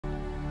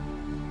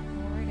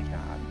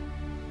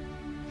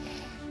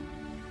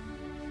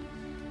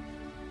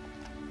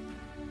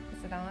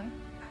it on?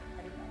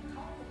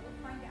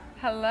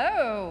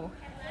 Hello.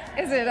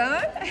 Is it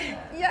on?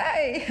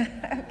 Yay.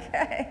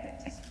 Okay.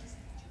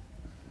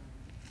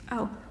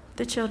 Oh,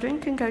 the children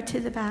can go to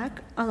the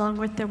back along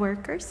with their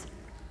workers.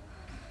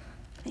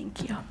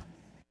 Thank you.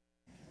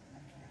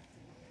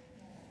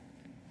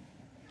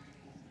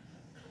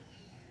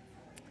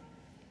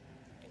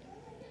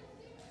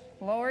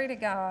 Glory to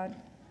God.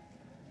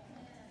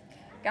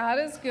 God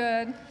is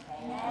good.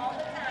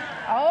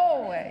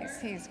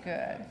 Always He's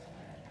good.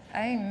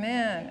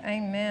 Amen.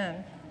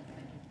 Amen.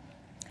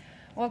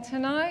 Well,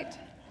 tonight,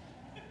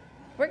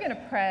 we're going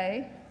to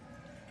pray.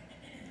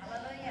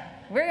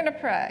 We're going to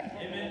pray.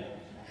 Amen.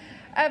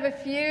 I have a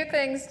few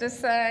things to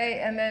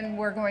say, and then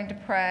we're going to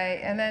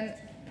pray. And then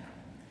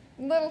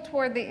a little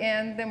toward the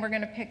end, then we're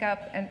going to pick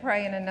up and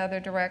pray in another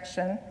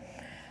direction.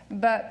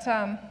 But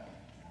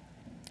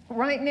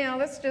right now,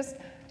 let's just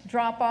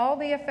drop all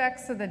the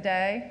effects of the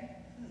day.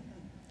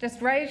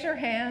 Just raise your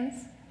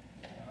hands.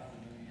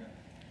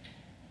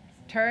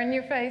 Turn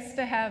your face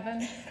to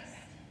heaven.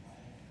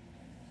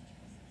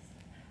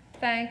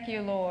 Thank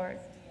you, Lord.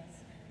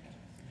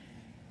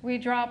 We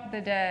drop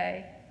the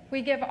day.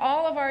 We give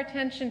all of our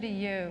attention to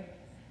you.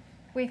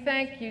 We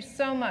thank you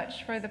so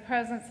much for the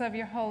presence of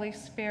your Holy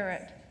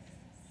Spirit.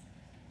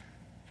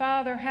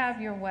 Father, have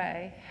your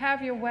way.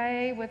 Have your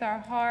way with our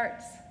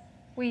hearts.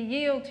 We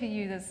yield to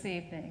you this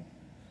evening.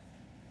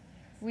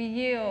 We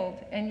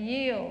yield and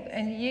yield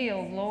and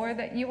yield, Lord,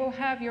 that you will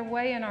have your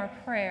way in our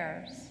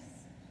prayers,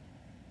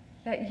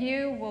 that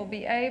you will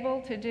be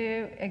able to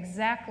do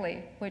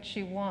exactly what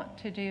you want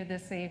to do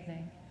this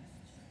evening.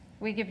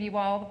 We give you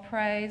all the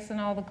praise and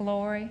all the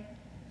glory.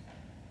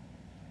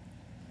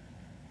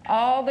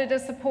 All the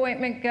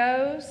disappointment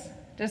goes,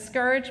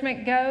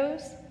 discouragement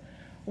goes,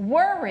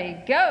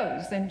 worry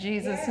goes in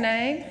Jesus'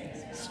 name.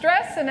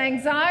 Stress and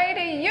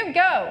anxiety, you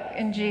go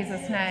in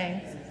Jesus'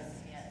 name.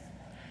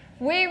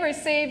 We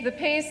receive the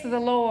peace of the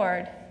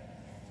Lord.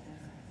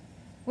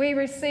 We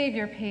receive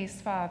your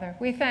peace, Father.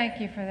 We thank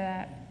you for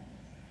that.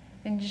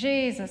 In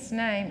Jesus'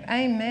 name,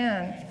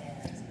 amen.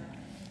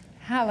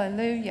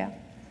 Hallelujah.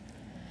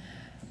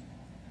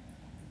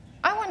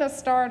 I want to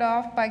start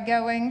off by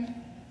going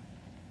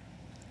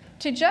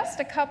to just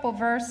a couple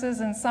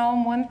verses in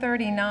Psalm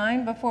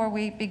 139 before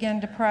we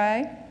begin to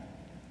pray.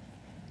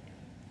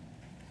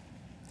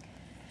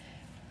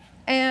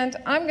 And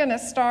I'm going to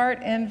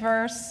start in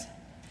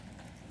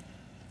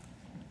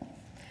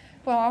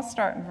I'll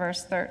start in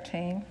verse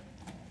 13.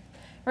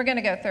 We're going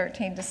to go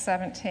 13 to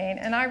 17.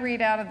 And I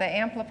read out of the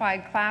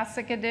Amplified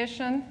Classic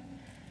Edition.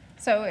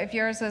 So if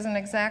yours isn't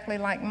exactly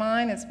like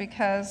mine, it's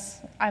because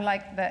I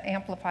like the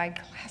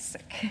Amplified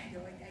Classic.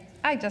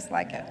 I just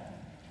like it.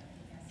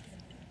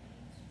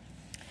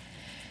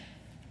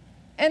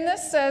 And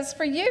this says,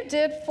 "For you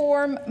did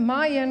form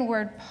my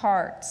inward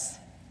parts.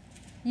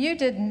 You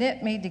did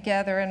knit me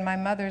together in my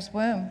mother's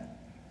womb.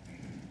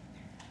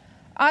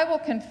 I will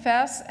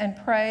confess and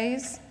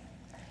praise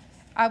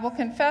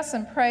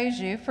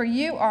you, for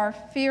you are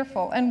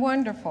fearful and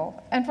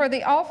wonderful, and for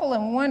the awful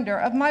and wonder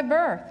of my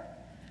birth.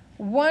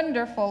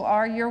 Wonderful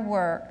are your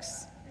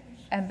works,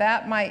 and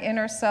that my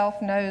inner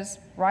self knows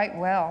right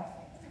well.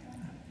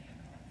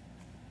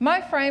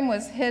 My frame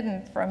was not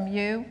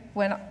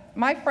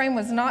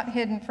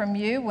hidden from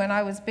you when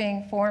I was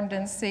being formed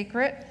in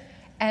secret,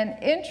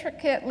 and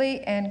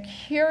intricately and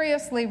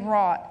curiously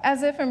wrought,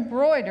 as if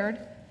embroidered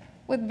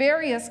with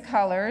various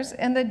colors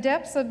in the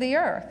depths of the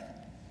earth,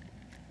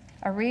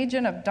 a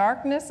region of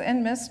darkness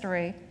and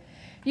mystery.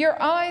 Your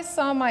eyes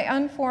saw my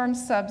unformed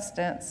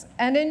substance,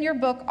 and in your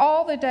book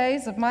all the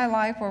days of my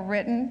life were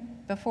written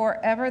before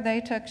ever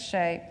they took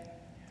shape,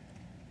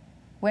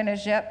 when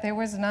as yet there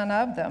was none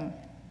of them.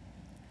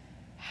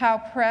 How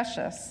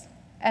precious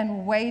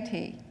and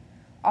weighty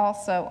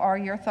also are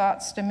your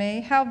thoughts to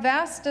me. How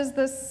vast is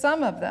the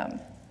sum of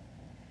them.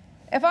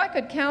 If I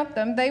could count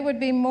them, they would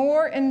be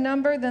more in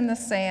number than the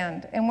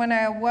sand. And when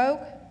I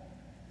awoke,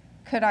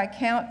 could I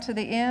count to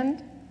the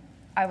end,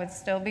 I would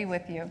still be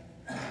with you."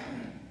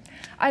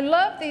 I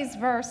love these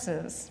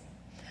verses.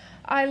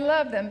 I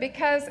love them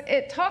because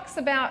it talks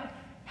about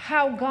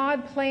how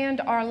God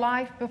planned our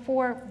life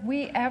before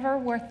we ever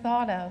were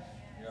thought of.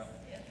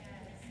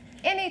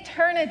 Yeah. In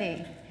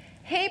eternity,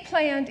 He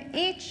planned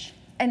each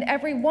and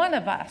every one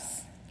of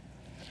us.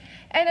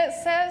 And it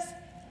says,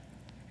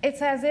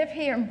 it's as if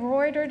He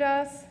embroidered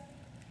us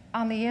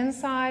on the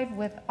inside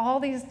with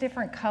all these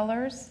different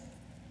colors.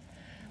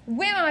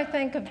 When I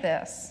think of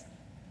this,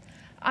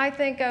 I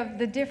think of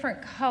the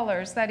different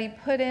colors that He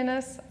put in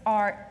us,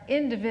 our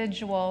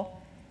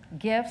individual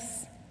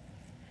gifts,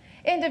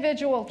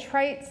 individual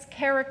traits,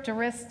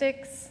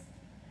 characteristics,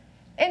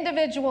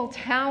 individual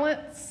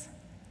talents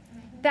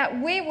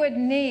that we would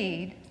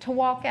need to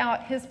walk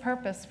out His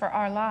purpose for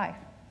our life.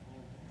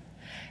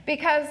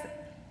 Because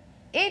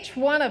each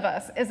one of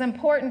us is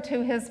important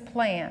to His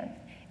plan.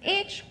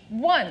 Each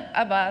one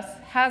of us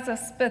has a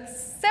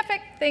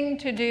specific thing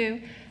to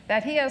do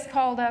that He has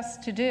called us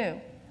to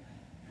do.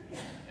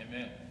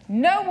 Amen.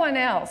 No one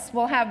else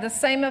will have the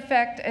same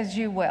effect as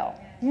you will.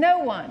 No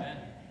one.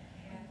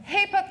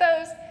 He put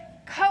those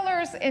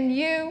colors in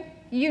you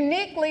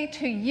uniquely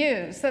to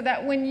you so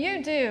that when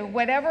you do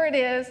whatever it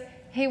is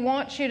He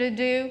wants you to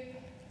do,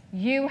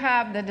 you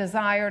have the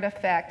desired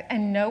effect,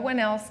 and no one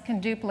else can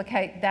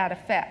duplicate that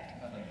effect.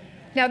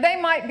 Now, they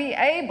might be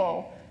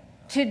able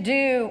to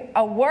do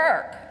a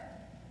work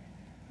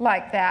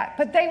like that,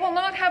 but they will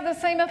not have the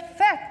same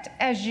effect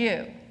as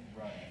you.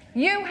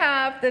 You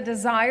have the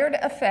desired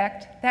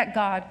effect that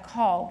God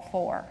called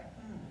for.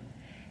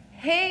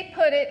 He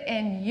put it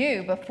in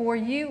you before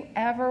you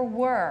ever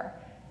were.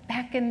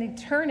 Back in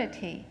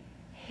eternity,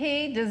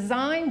 He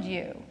designed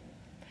you.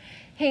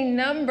 He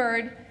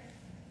numbered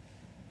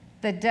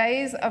the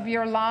days of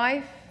your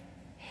life.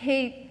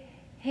 He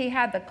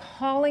had the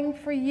calling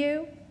for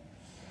you.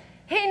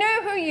 He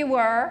knew who you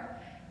were,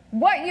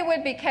 what you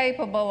would be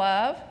capable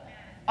of,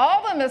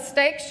 all the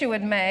mistakes you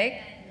would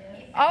make,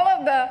 all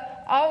of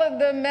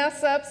the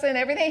mess ups and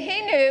everything.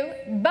 He knew,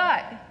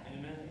 but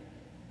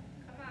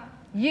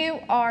you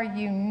are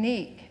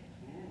unique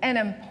and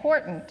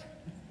important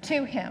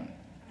to Him.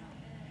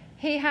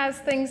 He has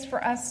things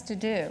for us to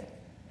do.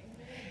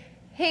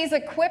 He's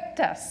equipped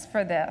us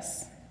for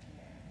this.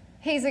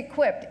 He's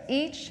equipped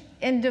each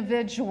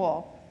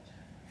individual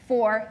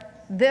for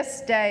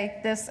this day,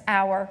 this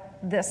hour,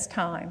 this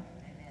time.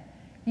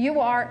 You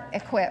are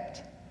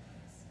equipped.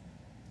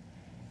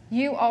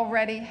 You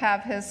already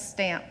have His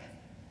stamp.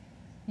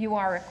 You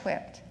are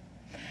equipped.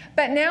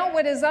 But now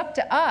what is up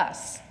to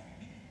us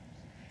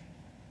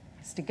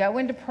is to go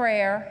into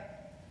prayer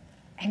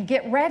and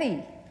get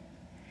ready.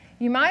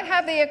 You might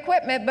have the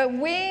equipment, but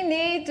we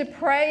need to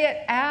pray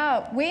it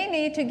out. We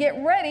need to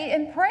get ready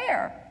in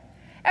prayer.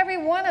 Every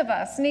one of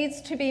us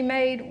needs to be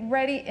made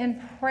ready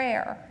in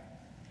prayer.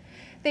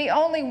 The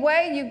only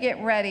way you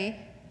get ready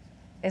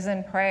is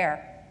in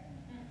prayer.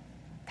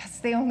 That's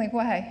the only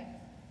way,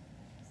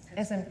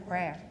 is in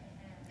prayer.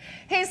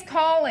 He's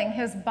calling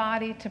His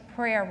body to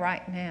prayer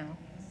right now.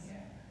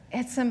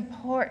 It's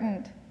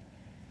important.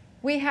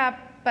 We have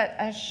but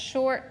a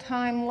short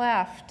time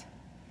left,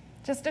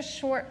 just a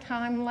short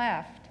time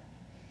left.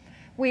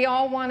 We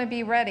all want to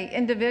be ready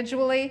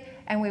individually,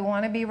 and we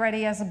want to be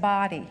ready as a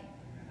body.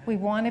 We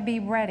want to be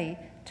ready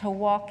to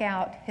walk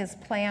out His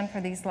plan for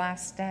these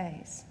last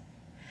days.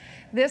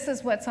 This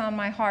is what's on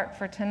my heart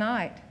for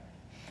tonight,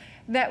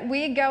 that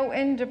we go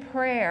into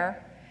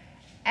prayer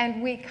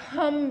and we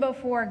come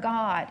before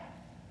God.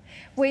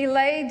 We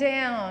lay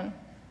down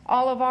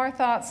all of our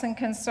thoughts and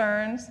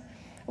concerns.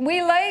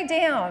 We lay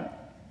down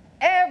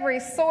every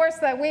source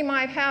that we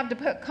might have to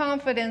put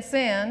confidence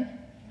in,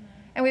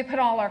 and we put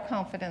all our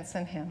confidence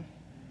in Him.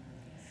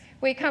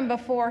 We come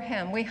before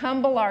Him. We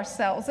humble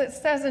ourselves. It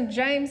says in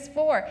James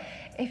 4,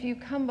 if you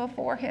come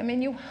before Him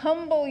and you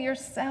humble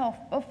yourself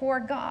before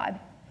God,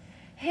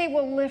 He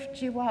will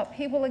lift you up.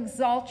 He will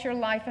exalt your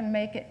life and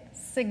make it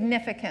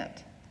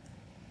significant.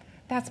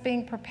 That's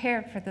being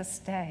prepared for this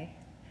day.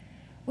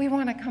 We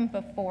want to come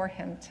before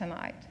Him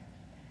tonight.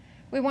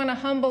 We want to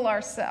humble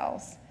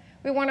ourselves.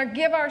 We want to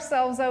give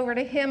ourselves over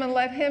to Him and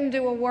let Him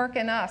do a work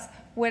in us,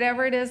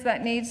 whatever it is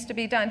that needs to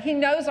be done. He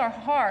knows our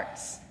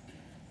hearts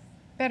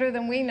better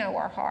than we know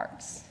our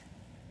hearts.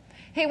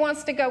 He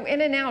wants to go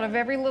in and out of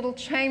every little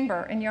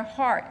chamber in your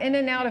heart, in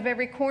and out of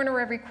every corner,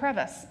 every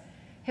crevice.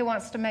 He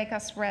wants to make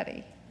us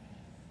ready.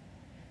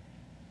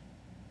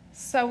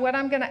 So what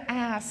I'm going to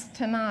ask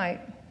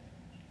tonight,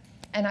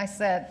 and as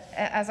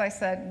I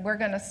said, we're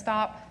going to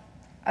stop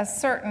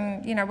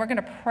we're going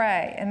to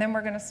pray, and then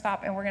we're going to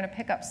stop and we're going to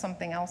pick up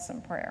something else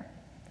in prayer.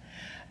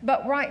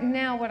 But right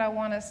now, what I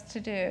want us to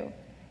do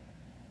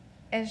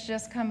is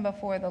just come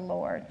before the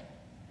Lord.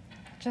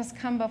 Just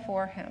come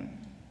before Him.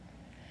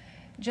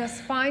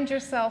 Just find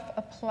yourself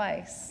a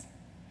place.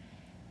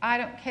 I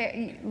don't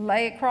care.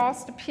 Lay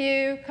across the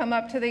pew, come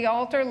up to the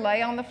altar,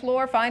 lay on the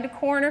floor, find a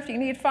corner. If you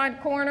need to find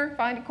a corner,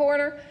 find a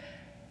corner.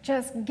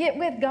 Just get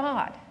with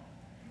God.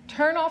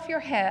 Turn off your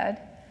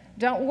head.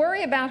 Don't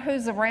worry about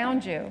who's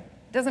around you.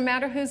 Doesn't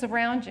matter who's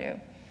around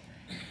you.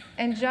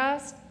 And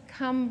just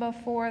come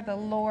before the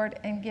Lord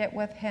and get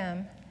with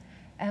Him.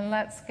 And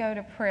let's go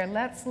to prayer.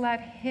 Let's let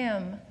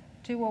Him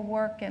do a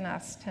work in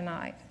us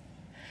tonight.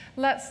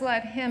 Let's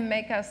let Him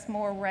make us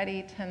more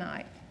ready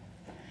tonight.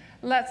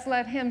 Let's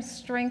let Him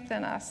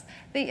strengthen us.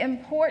 The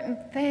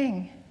important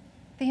thing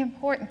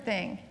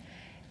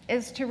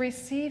is to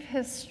receive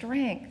His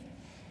strength.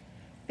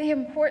 The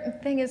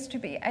important thing is to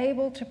be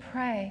able to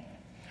pray,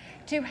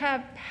 to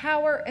have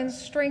power and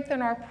strength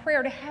in our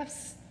prayer, to have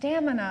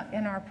stamina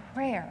in our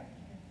prayer.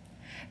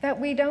 That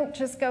we don't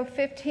just go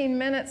 15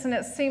 minutes and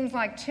it seems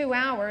like 2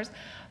 hours,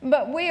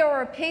 but we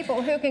are a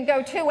people who can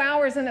go 2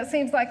 hours and it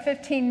seems like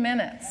 15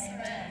 minutes.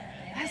 Amen.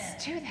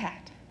 Let's do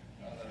that.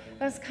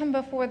 Let's come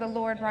before the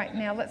Lord right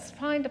now. Let's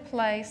find a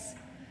place,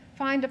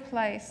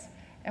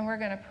 and we're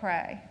going to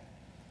pray.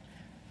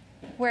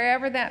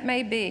 Wherever that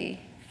may be,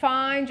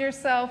 find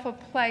yourself a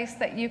place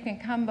that you can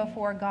come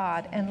before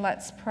God, and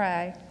let's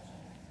pray.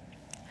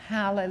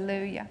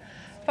 Hallelujah.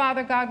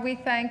 Father God, we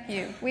thank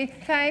you. We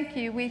thank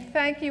you. We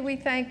thank you. We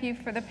thank you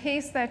for the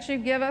peace that you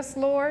give us,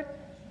 Lord.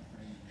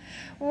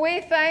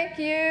 We thank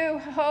you,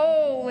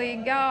 holy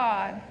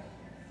God,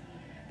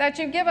 that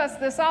you give us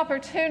this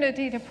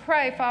opportunity to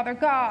pray, Father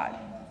God,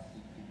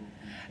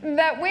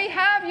 that we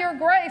have your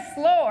grace,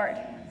 Lord,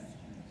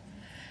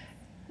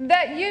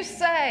 that you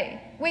say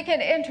we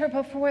can enter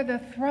before the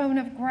throne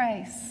of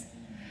grace,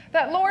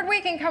 that, Lord,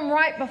 we can come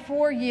right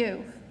before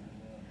you,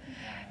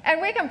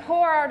 and we can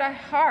pour out our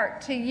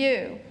heart to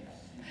you,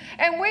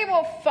 and we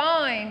will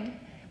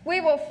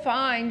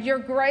find your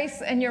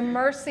grace and your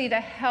mercy to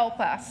help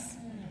us.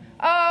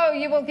 Oh,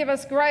 you will give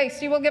us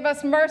grace. You will give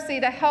us mercy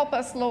to help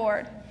us,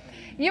 Lord.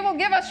 You will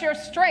give us your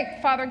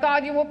strength, Father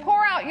God. You will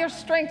pour out your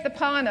strength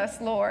upon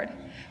us, Lord.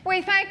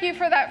 We thank you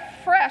for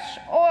that fresh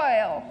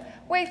oil.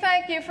 We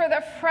thank you for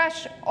the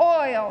fresh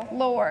oil,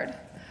 Lord.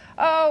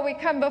 Oh, we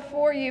come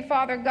before you,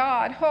 Father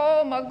God.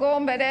 Oh,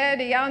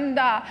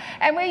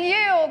 and we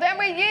yield, and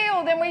we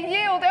yield, and we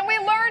yield, and we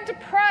learn to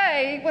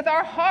pray with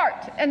our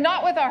heart and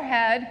not with our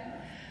head.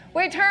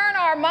 We turn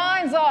our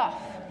minds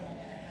off,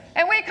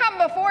 and we come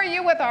before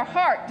you with our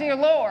heart, dear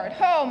Lord.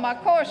 Oh,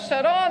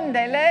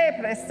 makosharonde le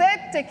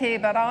presete ki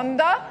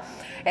baranda,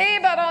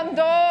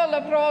 ibarando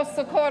la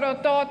prosokoro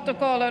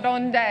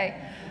totokoloronde.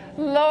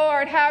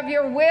 Lord, have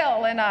your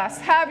will in us.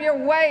 Have your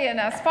way in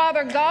us.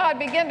 Father God,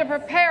 begin to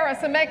prepare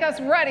us and make us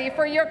ready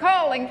for your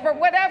calling, for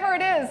whatever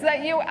it is that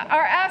you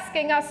are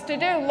asking us to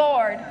do,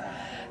 Lord.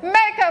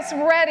 Make us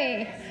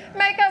ready.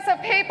 Make us a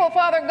people,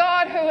 Father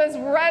God, who is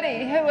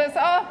ready, who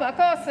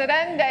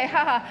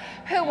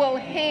will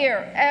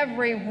hear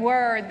every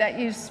word that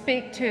you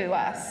speak to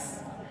us,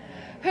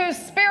 whose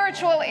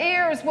spiritual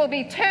ears will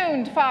be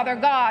tuned, Father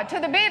God, to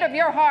the beat of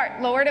your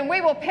heart, Lord, and we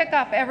will pick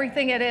up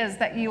everything it is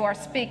that you are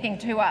speaking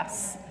to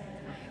us.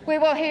 We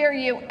will hear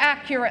you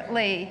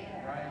accurately.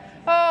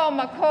 Oh,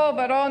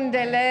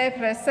 makobarondele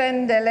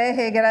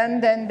presendele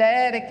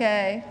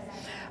grandenderike.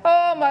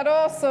 Oh,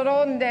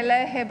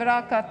 marosorondele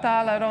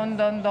hebrakatala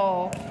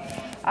rondondo.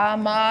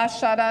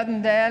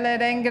 Amasharandele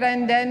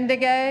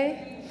dengrendendige.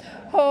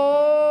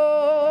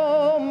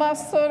 Oh,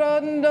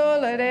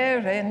 masorondole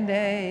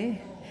rende.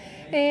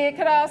 I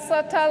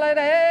krasa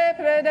talere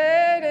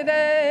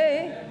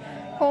predere,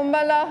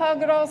 kumbalaha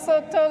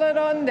grosso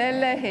toleronde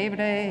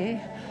lehibre.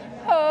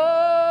 Oh,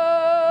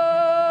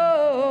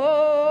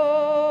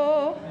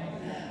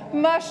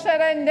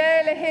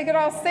 masherende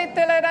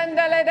lehigrosite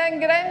lerende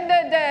lengrende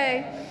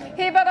de,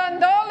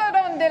 hibarandole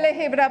ronde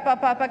lehibra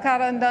papa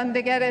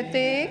carandande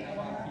gereti.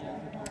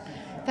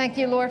 Thank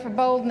you, Lord, for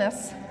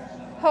boldness.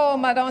 Oh,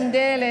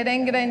 marondele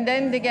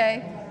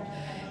lengrendende.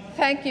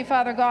 Thank you,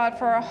 Father God,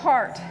 for a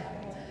heart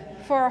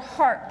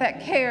that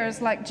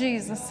cares like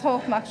Jesus.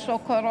 Oh,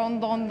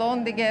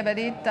 machokorondon de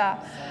geberita.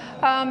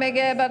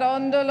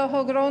 Amegeberondo lo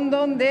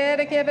grondon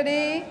de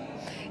geberi.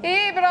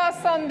 Ibra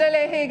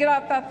sondele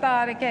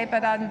higratatare ke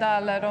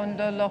perandala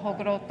rondo lo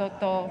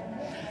grototo.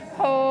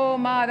 Oh,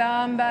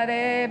 madam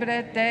bare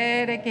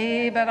brete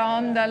ki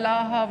beronda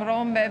la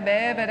havrombe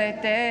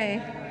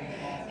beberete.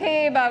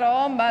 He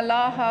baromba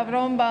la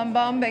havrombam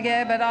bambe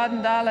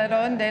geberandala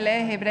ronde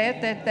le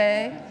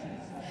hibretete.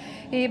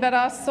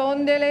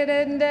 Ibarasondele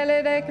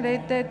rendele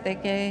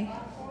recretete,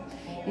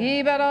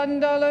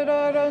 Ibarandolo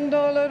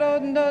rondolo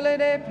rondole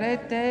de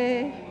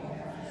prete,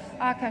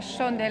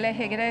 Acashondele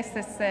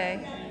higresse,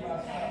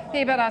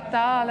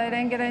 Ibaratale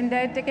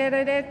rengrendete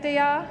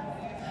geredetia,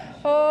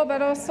 O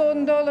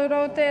barosondolo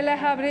rote le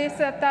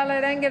habrisa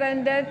tale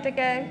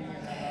rengrendete,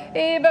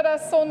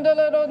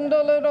 Ibarasondolo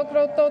rondolo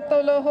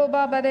rocrototolo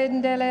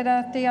hobabarendele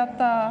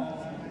ratiata.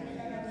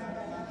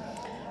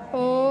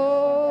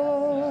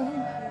 Oh.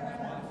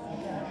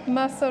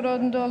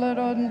 Masorondolo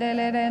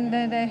rondele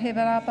rende de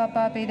hibrapa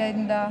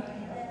papirenda.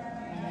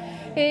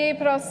 I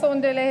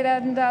prosondele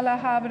renda la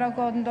habra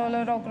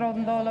gondolo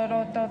grondolo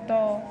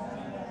rototo.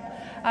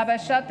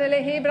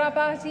 Abashatele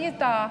hibrapa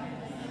sita.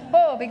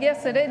 Oh,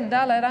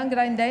 bigeserenda la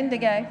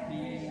rangrandendige.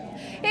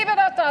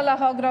 Iberata la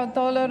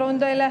hagrotolo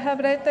rondele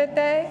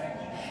habretete.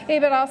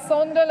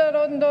 Iberasondolo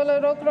rondolo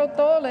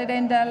rocrotole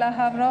renda la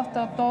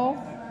habrototo.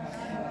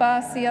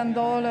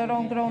 Pasiandolo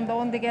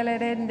rongrondondige le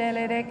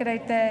rendele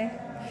recrete.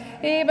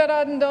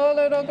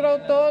 Iberandolo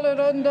rogrotolo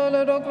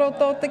rondolo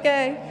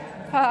rogrototeke.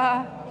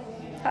 Ha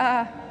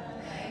ha.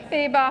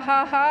 Iba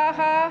ha ha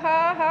ha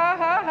ha ha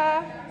ha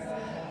ha.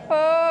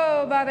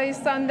 Oh,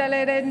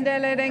 barisandele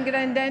rendele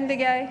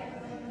rengrendendige.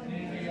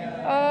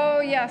 Oh,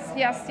 yes,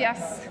 yes,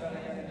 yes.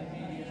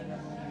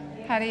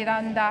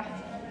 Hariranda.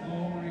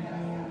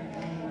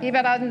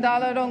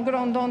 Iberandalo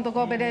rongrondonto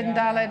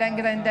goberendale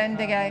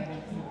rengrendendige.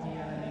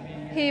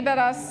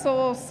 Ibera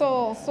so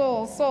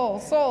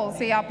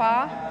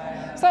siapa.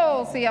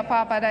 So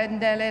siapa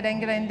parendele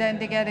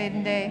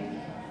rengrendendige.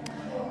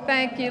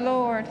 Thank you,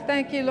 Lord.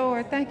 Thank you,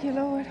 Lord. Thank you,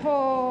 Lord.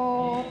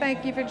 Oh,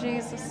 thank you for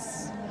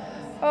Jesus.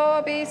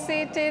 Oh,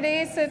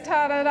 bisitiri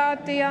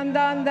sitarati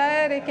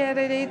andandere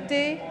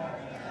keriti.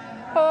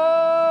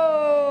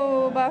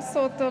 Oh,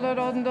 basotolo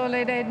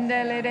rondole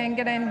rendele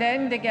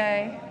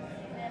rengrendendige.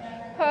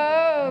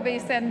 Oh,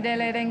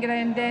 bisendele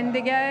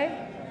rengrendendige.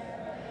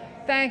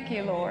 Thank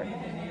you, Lord.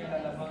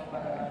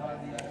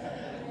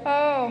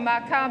 Oh, Oh,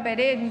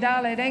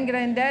 Macaberidindale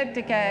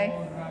Dengrendetike.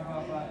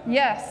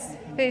 Yes.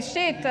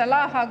 Vishita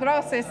laha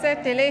grosse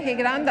sette lehi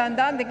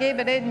grandandande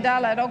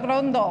giberidindale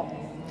rogrondo.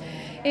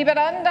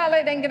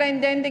 Iberandale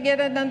dengrendende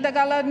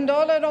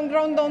girandandagalandole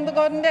rongrondonde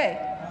gonde.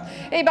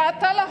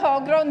 Ibatala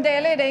ho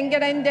grondele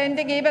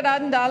dengrendende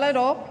giberandale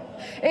ro.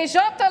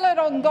 Ijotale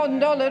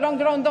rongondole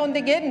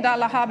rongrondonde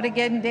gindala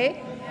habrigende.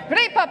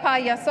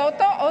 Ripapaya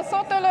soto o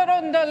soto le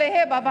rondole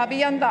heba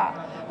babianda.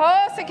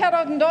 O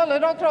sicarondole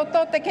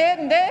rocrotote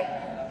kende.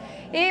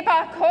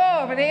 Iba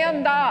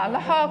cobrianda la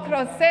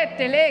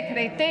hacrosette le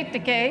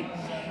cretitiche.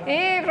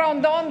 I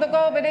rondondo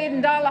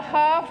goberinda la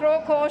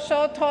hafro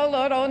cosho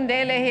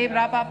tolorondele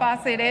hebra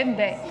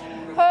papasirende.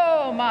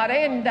 Oh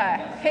marenda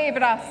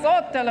hebra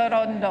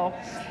sotolorondo.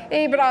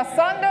 Ibra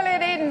sandole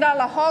rinda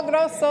la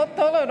hagro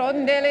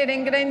sotolorondele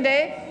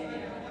ringrende.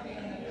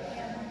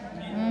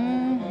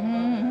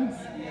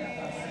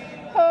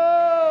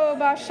 Oh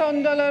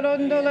bashondolo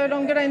rondolo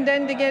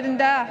rongrendende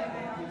gerinda.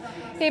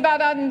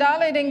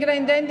 Ibarandale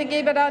ringrendende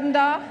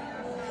gibaranda.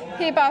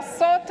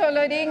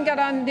 Ibasotolo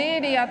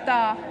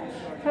ringarandiriata.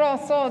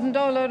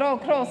 Crosondolo ro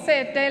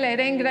crosetele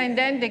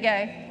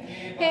ringrendendige.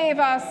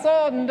 Iva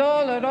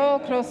sondolo ro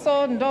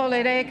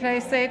crosondole re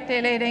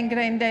cresetele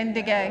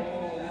ringrendendige.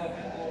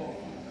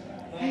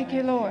 Thank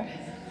you, Lord.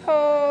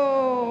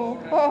 Oh,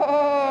 oh,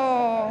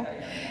 oh.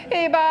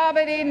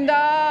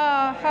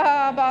 Ibaberinda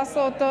ha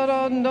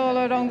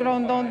basotorondolo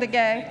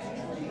rongrondondige.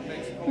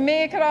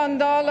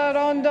 Mikrondolo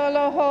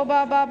rondolo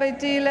hoba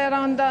babetile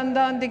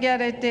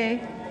randandandigerete.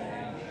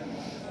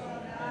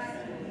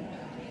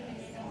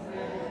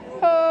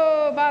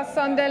 Oh,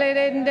 basandele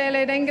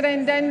rendele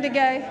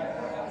rengrendendige.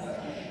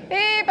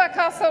 Iba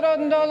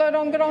casorondolo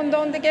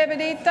rongrondondige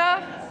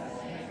bedita.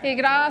 I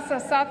grasa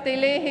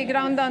satile hi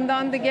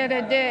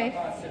grandandandigerede.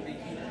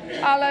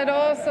 Alla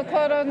rosa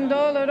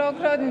corondolo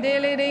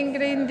rocrondele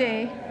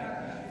ringrinde.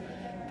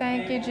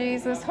 Thank you,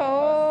 Jesus.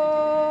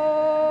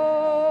 Oh,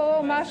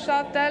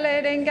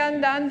 mashatele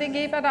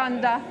ringandandigi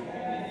paranda.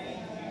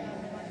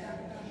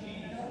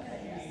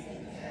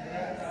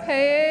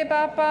 Hey,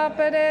 papa,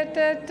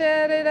 perete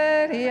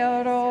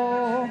tererioro.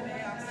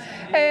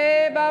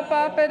 Hey,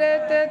 papa,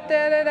 perete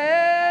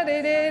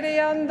tereri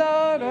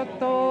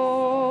andoroto.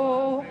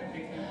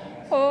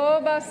 Oh,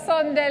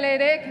 basondele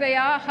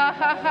recrea, ha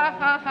ha ha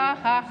ha ha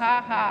ha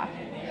ha ha.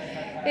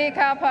 I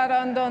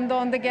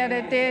caparondon de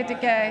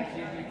geretetiche.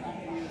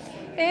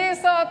 I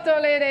sotto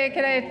le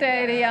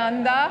recreteri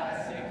anda.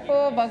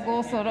 Oh,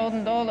 bagoso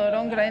rondolo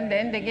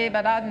rongrendende ge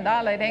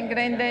baranda le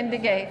rengrendende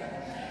ge.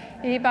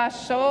 I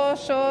basho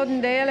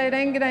shondele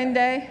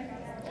rengrende.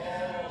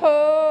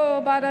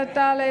 Oh,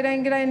 baratale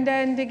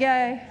rengrendende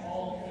ge.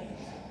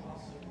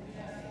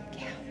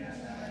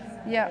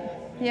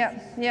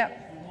 Yep.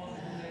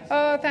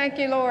 Oh, thank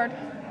you, Lord.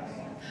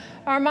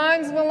 Our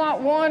minds will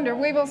not wander.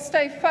 We will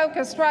stay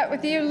focused right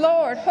with you,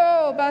 Lord.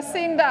 Oh,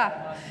 basinda.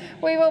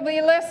 We will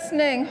be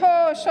listening.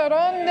 Oh,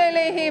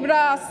 shorondele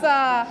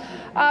hibrasa.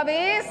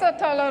 Avisa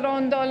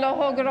tolorondo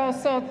loho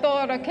grosso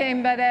toro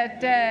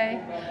kemberete.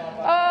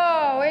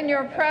 Oh, in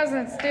your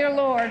presence, dear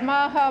Lord.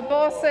 Maha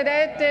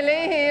boserete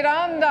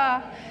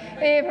lihiranda.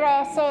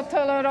 Ibraso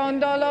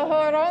tolorondo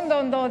loho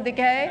rondondo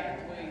dike.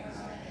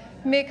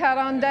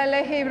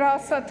 Mikarandele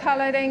hibrasa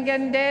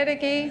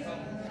talarengenderigi.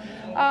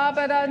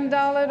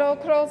 Abarandale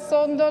rokro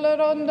sondolo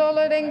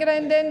rondolo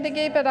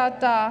rengrendendigi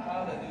berata.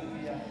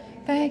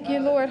 Thank you,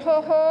 Lord.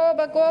 Ho ho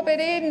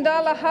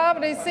bagoberinda la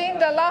habri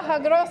sinda la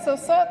hagroso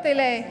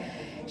sotile.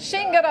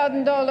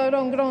 Shingarandolo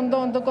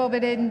rongrondon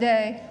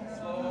goberinde.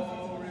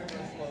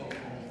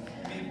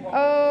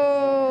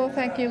 Oh,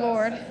 thank you,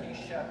 Lord.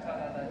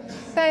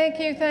 Thank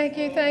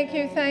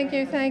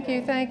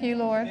you,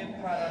 Lord.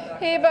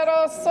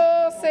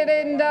 Ibaroso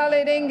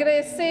serendale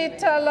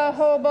ringresita la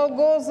hobo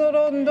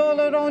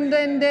gozorondolo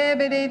rondende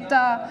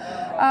berita.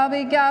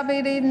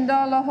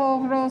 Abigabirinda la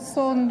hovro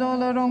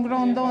sondolo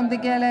rongrondon de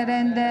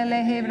gelerende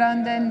le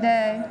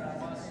hebrandende.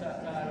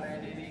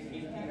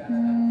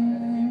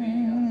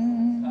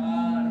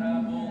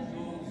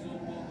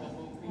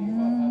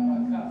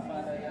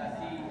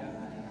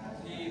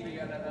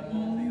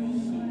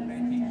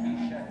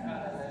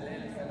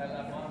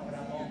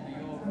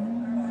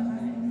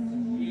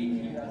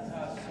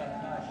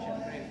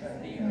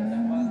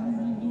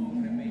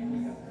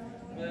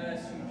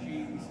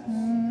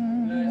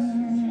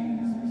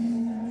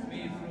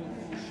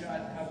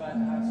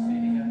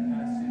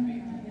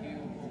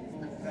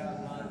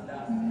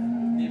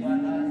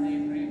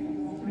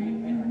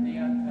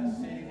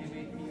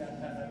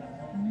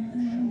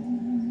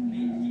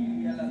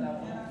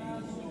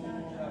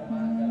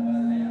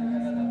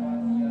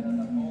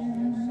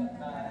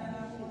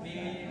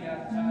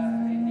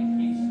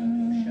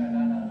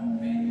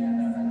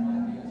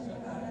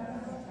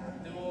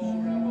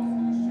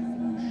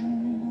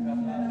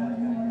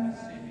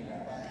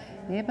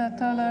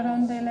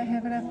 Tolerondele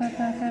hebra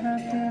papa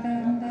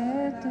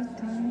karaterende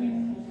tuti.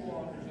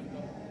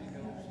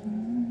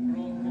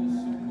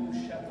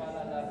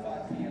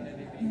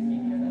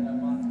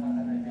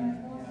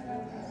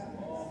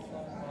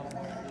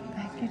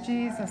 Thank you,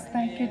 Jesus.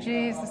 Thank you,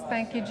 Jesus.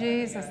 Thank you,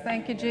 Jesus.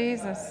 Thank you,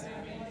 Jesus.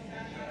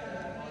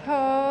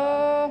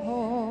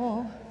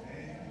 Oh.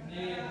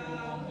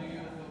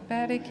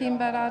 Berikim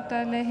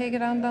barata lehe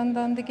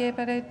grandandan de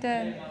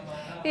geperete.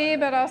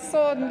 Ibera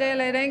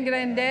sondele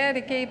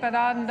rengrendere ke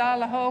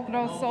parandala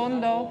hogro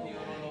sondo.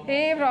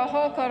 Ibra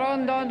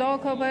hokorondo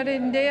doko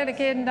perindere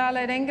ke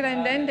ndale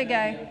rengrendende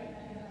gai.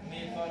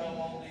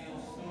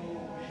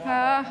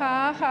 Ha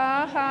ha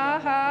ha ha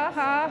ha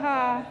ha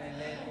ha.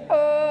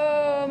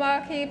 Oh,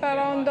 maki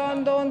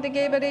parondon don de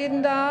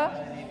geberinda.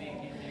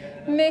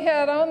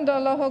 Miherondo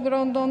lo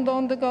hogrondon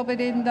don de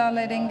goberinda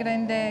le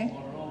rengrende.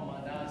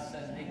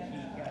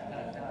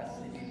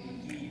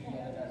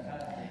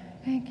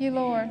 Thank you,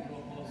 Lord.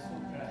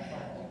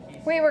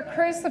 We were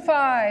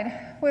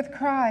crucified with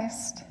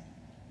Christ,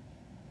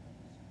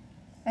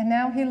 and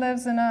now he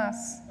lives in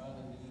us.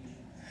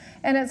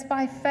 And it's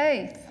by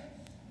faith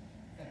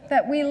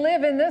that we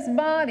live in this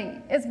body.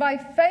 It's by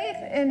faith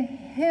in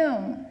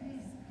him.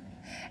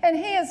 And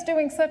he is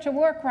doing such a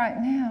work right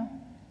now.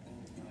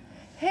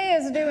 He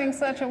is doing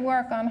such a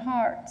work on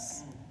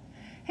hearts.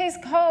 He's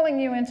calling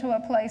you into a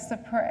place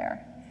of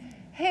prayer.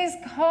 He's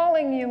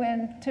calling you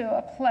into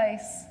a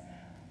place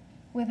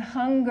with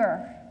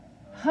hunger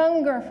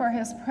for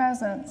his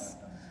presence,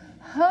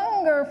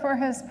 hunger for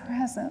his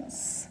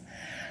presence,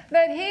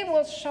 that he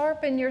will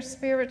sharpen your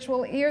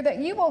spiritual ear, that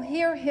you will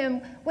hear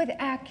him with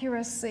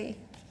accuracy,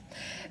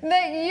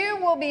 that you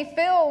will be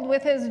filled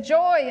with his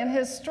joy and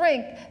his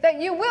strength,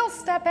 that you will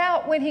step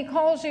out when he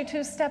calls you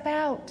to step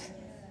out.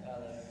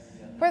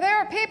 For there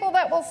are people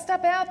that will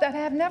step out that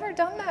have never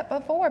done that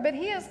before, but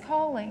he is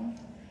calling.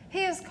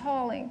 He is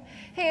calling.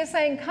 He is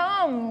saying,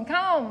 come,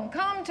 come,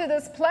 come to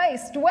this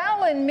place.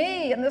 Dwell in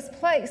me in this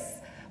place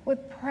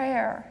with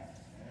prayer.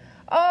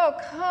 Oh,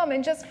 come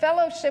and just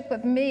fellowship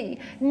with me.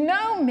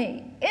 Know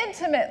me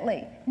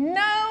intimately.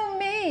 Know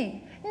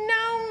me.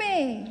 Know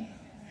me.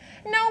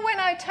 Know when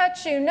I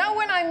touch you. Know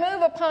when I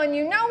move upon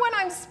you. Know when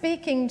I'm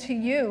speaking to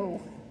you.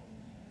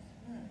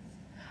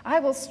 I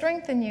will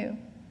strengthen you.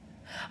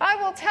 I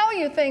will tell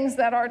you things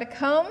that are to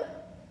come.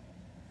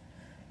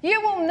 You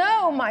will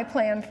know my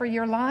plan for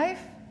your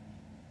life.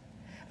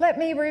 Let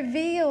me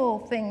reveal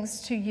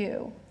things to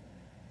you.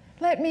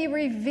 Let me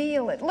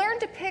reveal it. Learn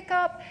to pick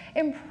up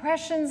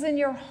impressions in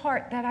your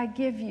heart that I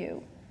give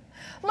you.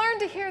 Learn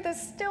to hear the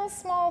still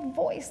small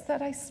voice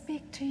that I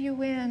speak to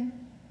you in.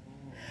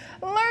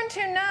 Learn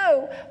to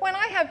know when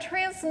I have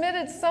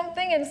transmitted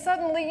something and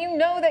suddenly you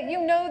know that you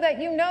know that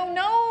you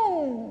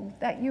know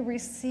that you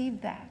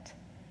received that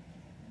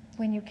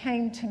when you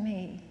came to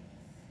me.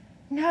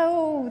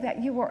 Know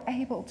that you were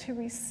able to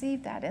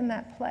receive that in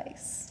that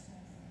place.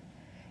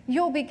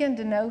 You'll begin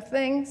to know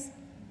things.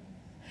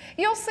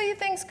 You'll see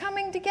things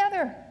coming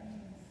together.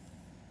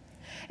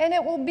 And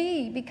it will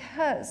be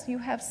because you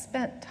have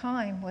spent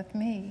time with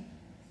me.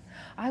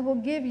 I will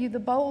give you the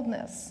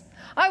boldness.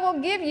 I will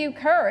give you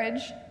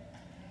courage.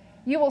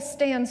 You will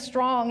stand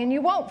strong and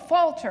you won't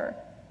falter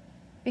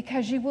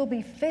because you will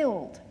be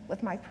filled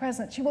with my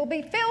presence. You will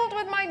be filled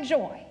with my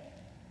joy.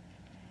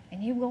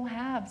 And you will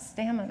have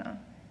stamina.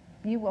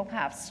 You will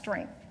have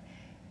strength.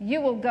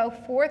 You will go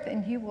forth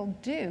and you will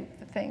do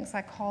the things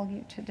I call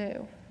you to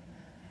do.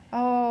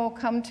 Oh,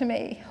 come to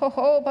me.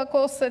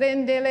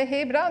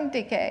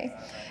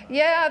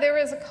 Yeah, there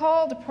is a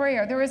call to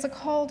prayer. There is a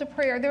call to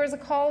prayer. There is a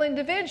call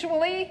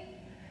individually,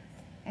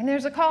 and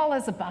there's a call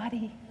as a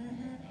body.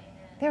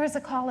 There is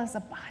a call as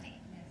a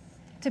body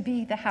to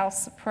be the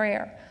house of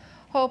prayer.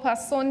 Let's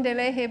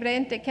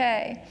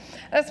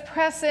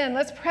press in.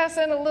 Let's press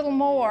in a little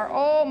more.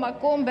 Oh,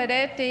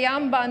 macumberete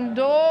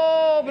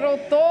ambando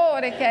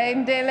brotore che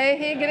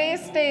indelehi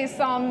gristi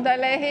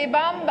sondelehi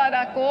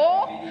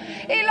bambarako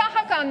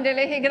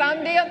ilahakandelehi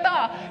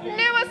grandiata.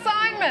 New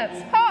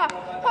assignments. Ha,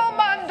 ho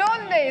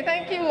mandonde.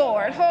 Thank you,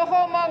 Lord. Ho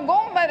ho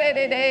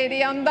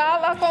magumberede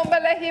andala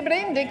combelehi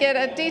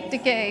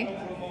brindikeratitike.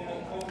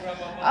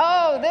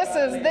 Oh, this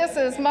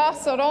is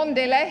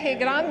masorondelehi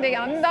grandi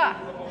anda.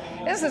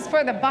 This is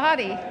for the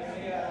body.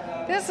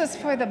 This is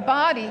for the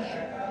body.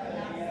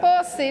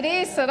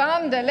 Posiri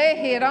saranda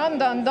lehi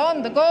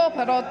randandon de go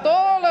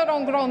parotolo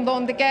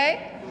rongrondon de gay.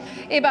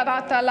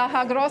 Ibarata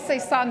laha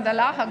grosse sanda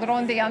laha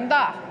grondi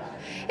anda.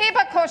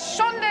 Iba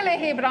koshonde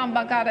lehi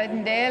bramba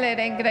garandele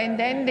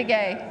rengrendende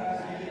gay.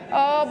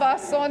 Oh,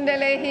 basonde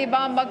lehi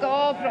bamba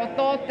go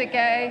protote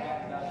gay.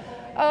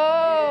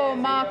 Oh,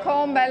 ma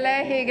combe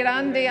lehi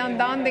grandi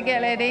andande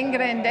gele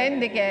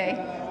rengrendende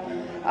gay.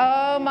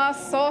 Oh, ma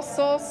so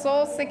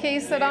se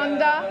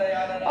kisaranda.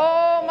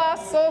 Oh, ma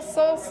so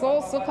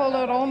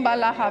coloromba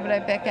la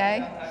habre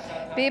peke.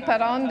 Bi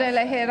parande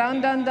le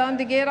herandan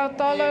de gera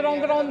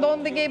toleron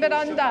grondon de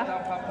giberanda.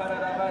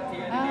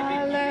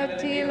 Alla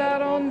tila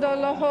ronda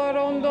la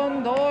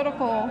horondon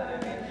dorco.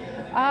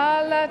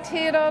 Alla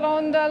tira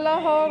ronda la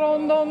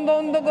horondon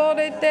don de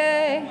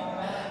gorete.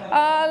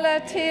 Alla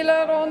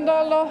tila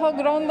ronda la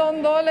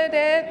grondon dole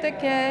de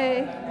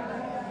ke.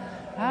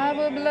 I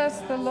will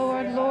bless the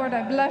Lord. Lord,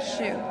 I bless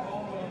you.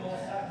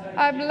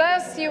 I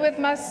bless you with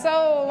my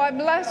soul. I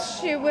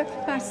bless you with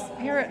my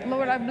spirit,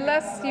 Lord. I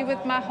bless you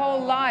with my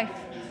whole life.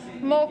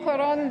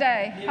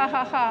 Mokoronde, ha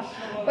ha ha.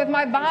 With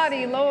my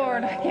body,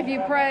 Lord, I give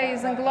you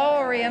praise and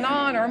glory and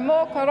honor.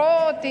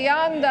 Mokoroti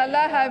anda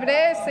la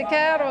habrese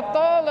kero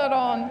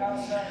toloron.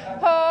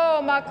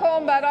 Oh,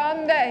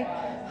 makombarande.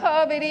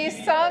 Habiri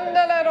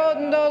sandala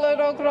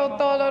rondolo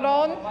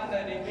grotoloron.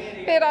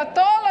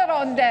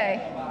 Piratoloronde.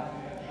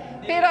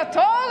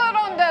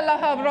 Piratoloronde la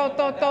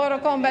habroto toro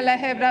con belle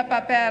hebra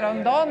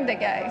paperon. Donde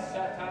gay?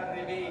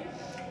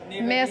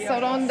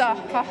 Mesoronda,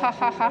 ha ha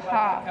ha ha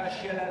ha.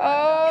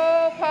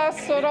 Oh,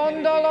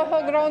 pasorondo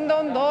loho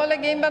grondon dole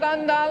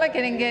gimbarandala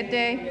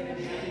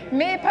kiringete.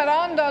 Mi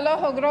parondo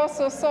loho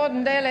grosso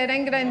sondele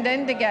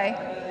ringrendendige.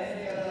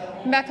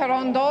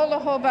 Macarondo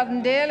loho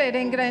bandele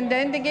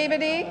ringrendendige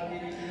bidi.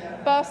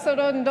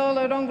 Pasorondo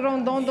lo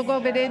rongrondon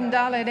go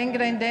bidindale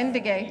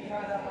ringrendendige.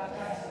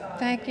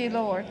 Thank you,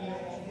 Lord.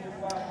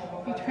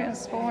 You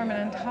transform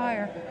an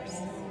entire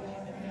person.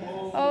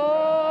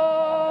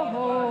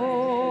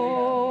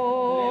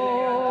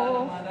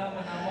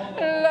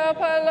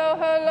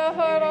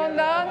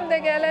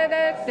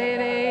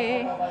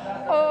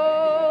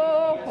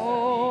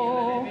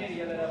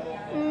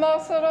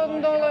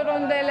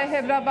 Mosorondole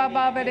hebra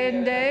baba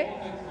berende.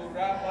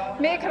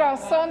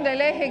 Mikroson de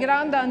lehe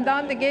grande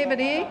andante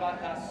geberi.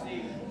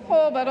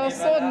 Hobaro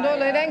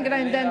sondole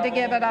rengrendende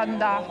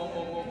geberanda.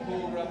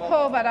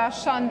 Hobara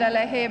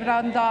shandele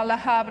hebranda la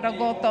habra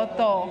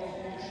gototo.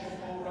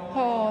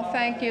 Oh,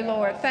 thank you,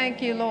 Lord.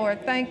 Thank you,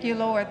 Lord. Thank you,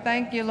 Lord.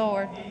 Thank you,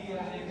 Lord.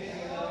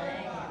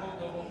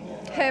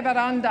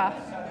 Heberanda.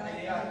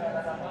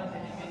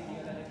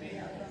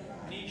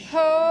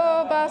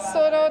 Oh,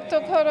 basoro to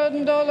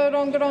corondolo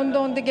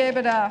rongrondon de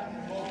gebera.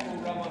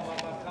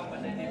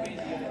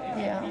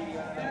 Yeah.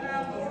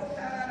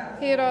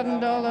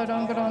 Hirondolo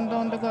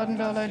rongrondon de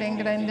gondolo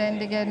ringrenden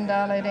de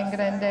gendale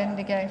ringrenden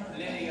de ge.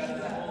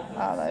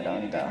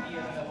 Aladondo.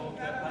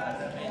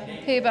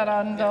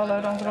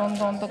 Heberandolo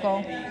rongrondon de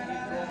go.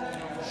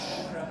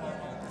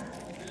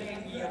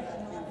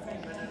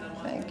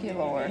 Thank you,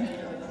 Lord.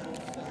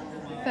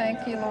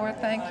 Thank you, Lord.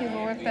 Thank you,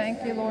 Lord.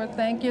 Thank you, Lord.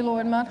 Thank you,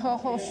 Lord. Matho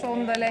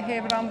shondele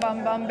hebram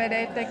bam bam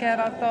berete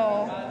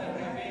kerato.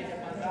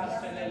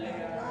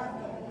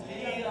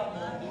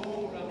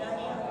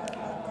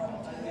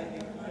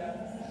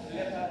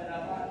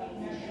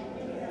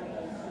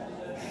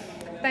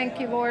 Thank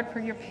you, Lord, for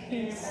your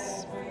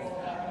peace.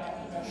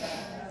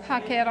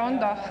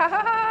 Hakeronda. Ha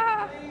ha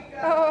ha.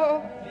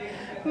 Oh.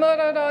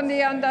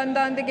 Morodondi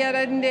andandandi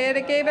gerende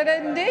de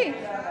geberendi.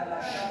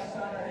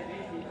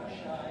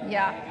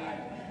 Yeah.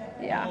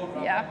 Yeah.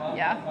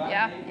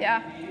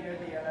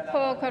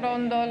 Ho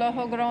corondo lo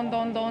ho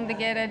grondon don de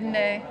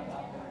gerende.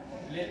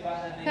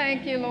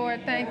 Thank you,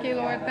 Lord. Thank you,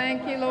 Lord.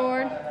 Thank you,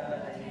 Lord.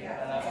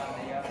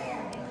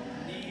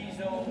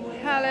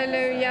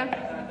 Hallelujah.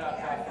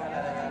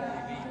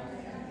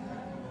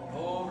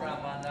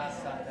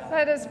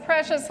 Let his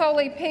precious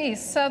holy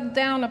peace settle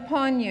down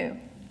upon you.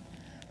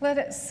 Let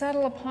it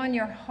settle upon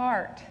your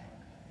heart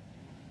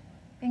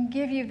and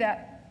give you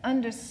that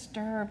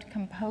undisturbed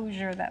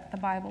composure that the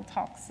Bible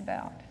talks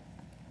about.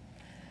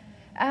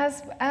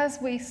 As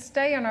we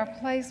stay in our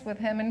place with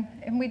him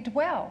and we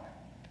dwell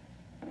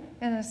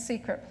in a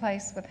secret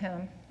place with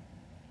him,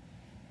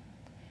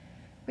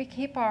 we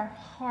keep our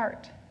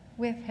heart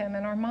with him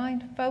and our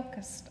mind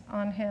focused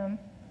on him.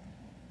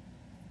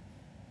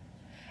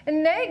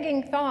 And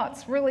nagging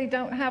thoughts really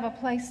don't have a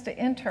place to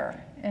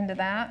enter into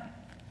that.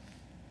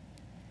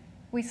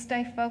 We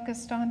stay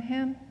focused on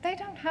him. They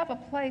don't have a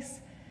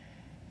place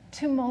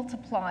to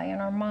multiply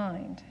in our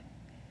mind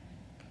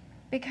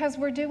because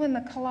we're doing the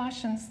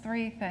Colossians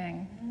 3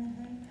 thing.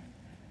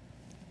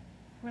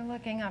 We're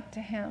looking up to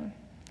him.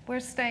 We're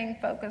staying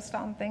focused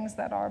on things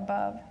that are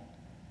above.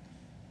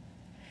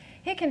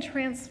 He can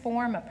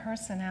transform a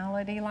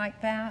personality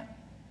like that.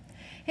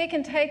 He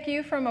can take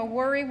you from a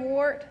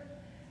worrywart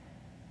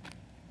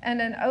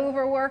and an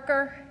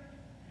overworker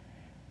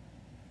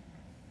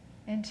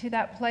into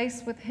that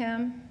place with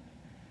him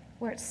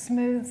where it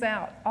smooths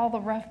out all the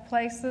rough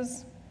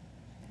places.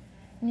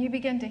 And you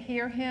begin to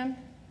hear him.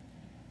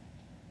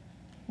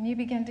 And you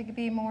begin to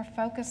be more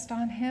focused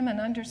on him and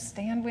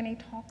understand when he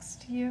talks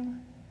to you.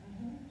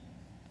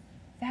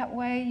 That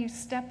way you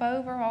step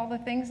over all the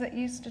things that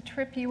used to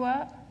trip you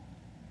up.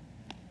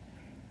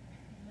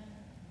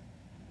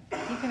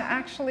 You can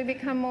actually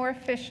become more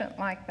efficient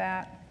like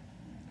that.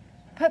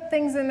 Put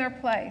things in their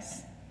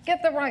place.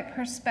 Get the right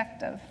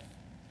perspective.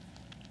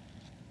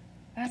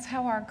 That's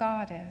how our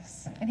God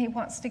is. And he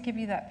wants to give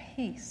you that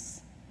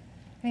peace.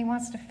 And he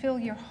wants to fill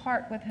your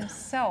heart with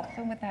himself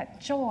and with that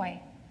joy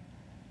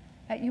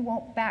that you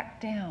won't back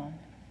down.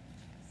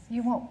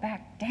 You won't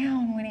back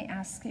down when he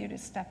asks you to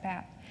step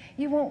out.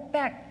 You won't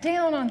back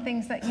down on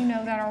things that you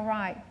know that are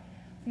right.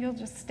 You'll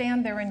just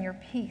stand there in your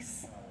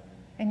peace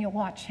and you'll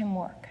watch him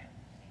work.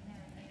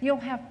 You'll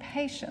have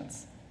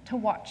patience to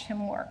watch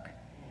him work.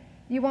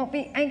 You won't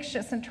be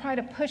anxious and try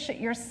to push it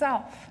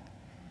yourself.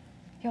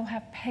 You'll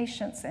have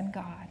patience in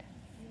God.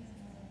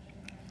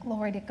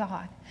 Glory to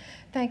God.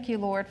 Thank you,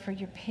 Lord, for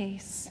your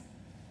peace.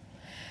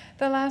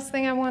 The last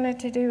thing I wanted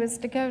to do is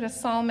to go to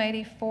Psalm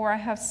 84. I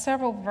have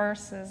several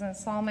verses in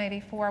Psalm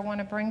 84 I want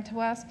to bring to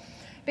us,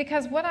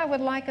 because what I would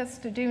like us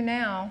to do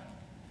now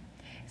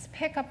is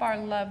pick up our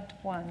loved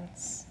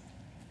ones.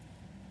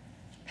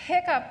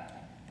 Pick up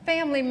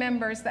family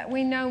members that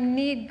we know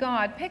need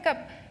God. Pick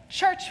up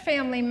church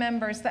family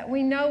members that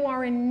we know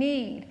are in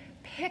need.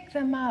 Pick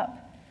them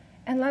up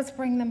and let's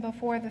bring them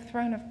before the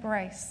throne of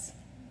grace.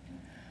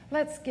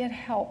 Let's get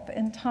help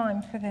in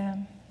time for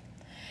them.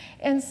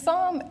 In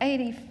Psalm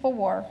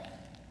 84,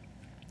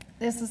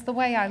 this is the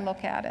way I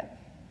look at it.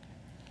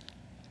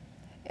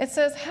 It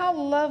says, "How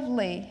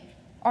lovely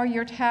are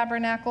your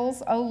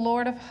tabernacles, O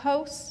Lord of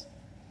hosts!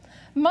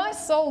 My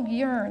soul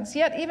yearns,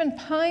 yet even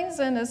pines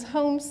and is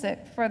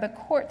homesick for the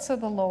courts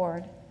of the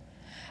Lord.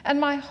 And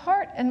my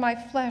heart and my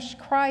flesh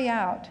cry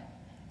out,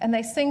 and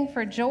they sing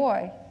for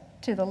joy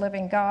to the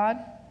living God.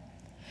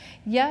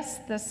 Yes,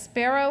 the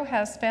sparrow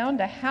has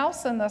found a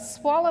house, and the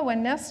swallow a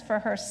nest for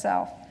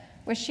herself,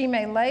 where she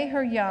may lay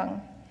her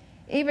young.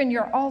 Even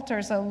your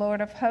altars, O Lord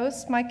of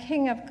hosts, my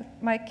King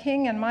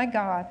and my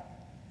God."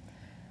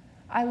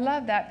 I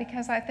love that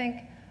because I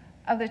think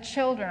of the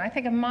children. I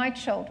think of my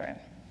children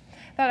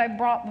that I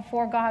brought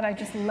before God. I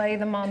just lay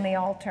them on the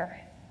altar.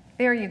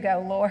 There you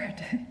go, Lord.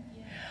 Yeah.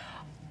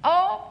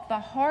 All the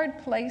hard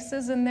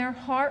places in their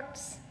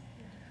hearts,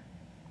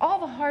 all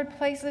the hard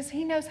places,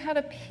 He knows how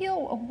to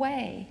peel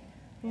away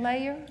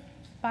layer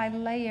by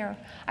layer.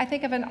 I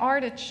think of an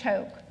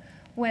artichoke.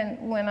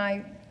 When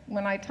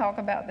I talk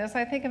about this,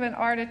 I think of an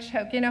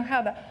artichoke. You know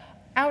how the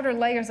outer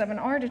layers of an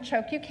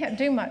artichoke you can't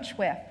do much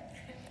with.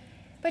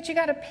 But you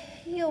got to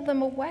peel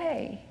them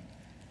away,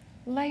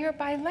 layer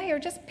by layer.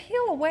 Just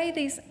peel away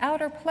these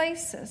outer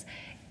places.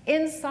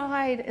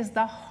 Inside is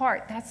the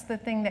heart. That's the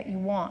thing that you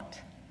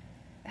want.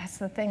 That's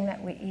the thing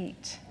that we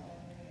eat.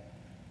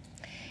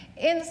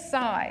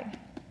 Inside,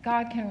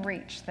 God can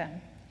reach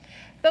them.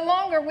 The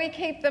longer we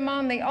keep them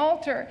on the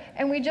altar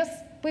and we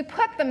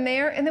put them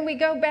there, and then we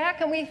go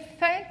back and we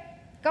thank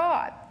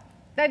God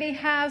that He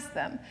has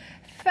them.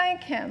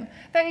 Thank Him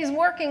that He's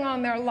working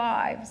on their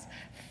lives.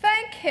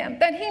 Thank Him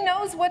that He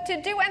knows what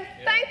to do, and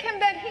thank Him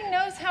that He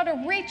knows how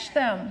to reach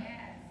them.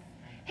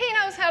 He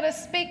knows how to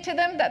speak to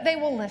them, that they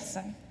will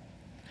listen.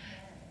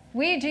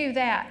 We do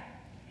that,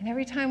 and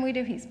every time we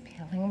do, He's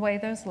peeling away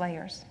those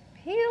layers,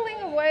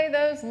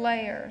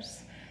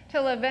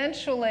 till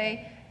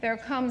eventually there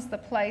comes the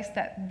place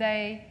that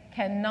they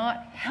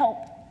cannot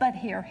help but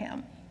hear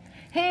Him.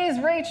 He's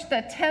reached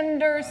the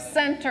tender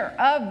center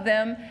of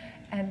them,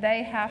 and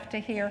they have to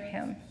hear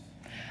Him.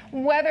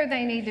 Whether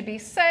they need to be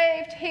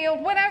saved,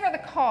 healed, whatever the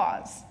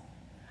cause,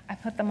 I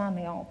put them on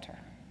the altar.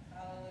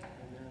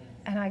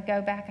 And I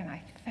go back and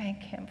I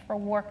thank Him for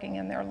working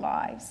in their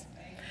lives.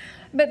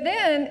 But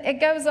then it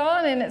goes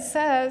on and it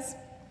says,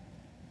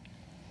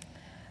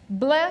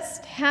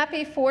 "Blessed,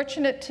 happy,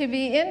 fortunate, to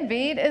be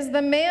envied is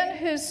the man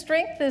whose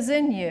strength is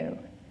in you,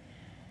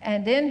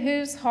 and in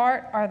whose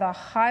heart are the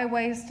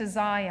highways to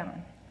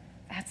Zion."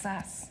 That's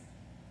us.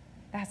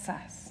 That's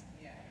us.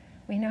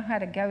 We know how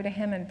to go to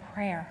Him in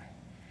prayer.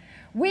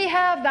 We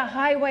have the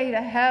highway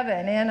to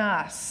heaven in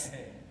us.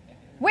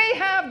 We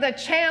have the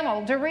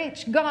channel to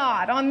reach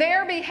God on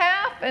their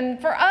behalf, and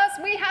for us,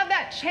 we have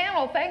that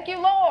channel. Thank you,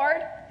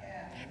 Lord.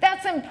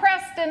 That's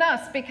impressed in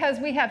us because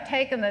we have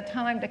taken the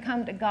time to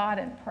come to God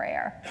in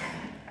prayer.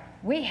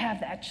 We have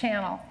that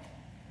channel.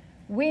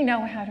 We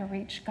know how to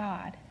reach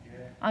God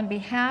on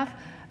behalf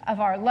of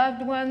our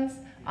loved ones,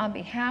 on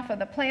behalf of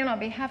the plan, on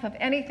behalf of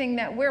anything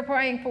that we're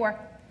praying for.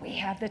 We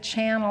have the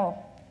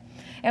channel,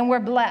 and we're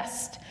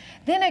blessed.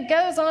 Then it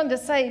goes on to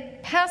say,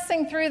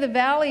 "Passing through the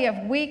valley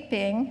of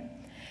weeping,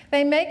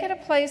 they make it a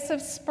place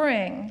of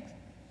spring.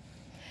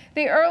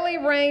 The early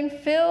rain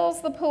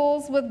fills the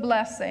pools with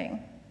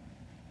blessing."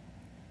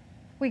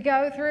 We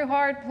go through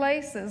hard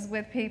places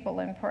with people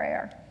in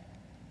prayer.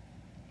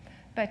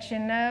 But you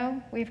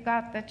know, we've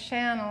got the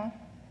channel,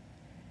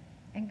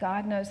 and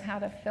God knows how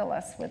to fill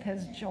us with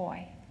His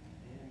joy.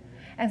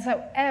 And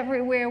so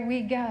everywhere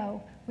we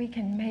go, we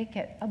can make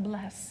it a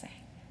blessing.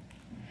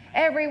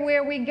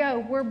 Everywhere we go,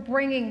 we're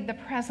bringing the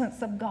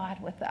presence of God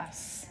with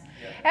us.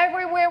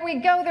 Everywhere we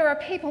go, there are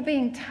people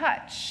being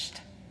touched.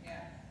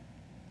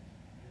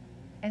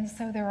 And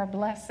so there are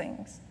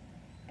blessings.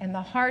 In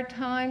the hard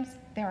times,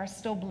 there are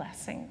still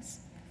blessings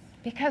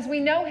because we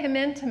know Him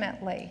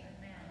intimately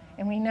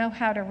and we know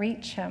how to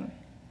reach Him.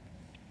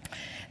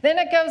 Then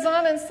it goes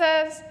on and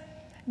says,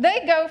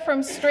 "They go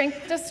from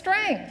strength to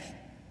strength,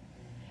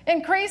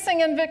 increasing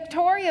in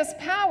victorious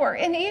power,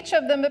 and each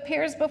of them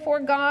appears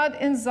before God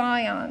in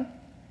Zion."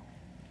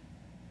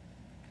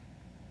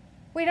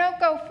 We don't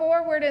go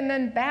forward and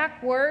then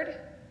backward.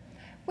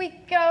 We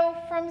go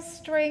from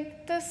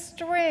strength to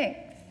strength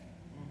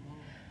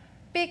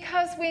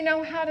because we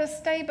know how to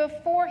stay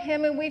before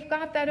Him, and we've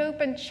got that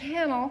open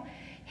channel.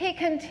 He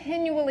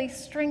continually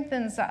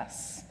strengthens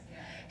us.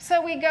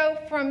 So we go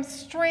from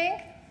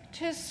strength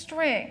to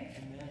strength.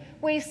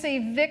 We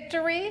see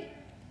victory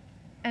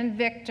and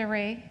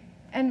victory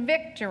and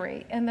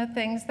victory in the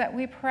things that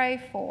we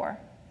pray for.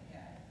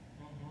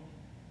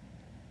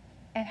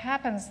 It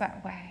happens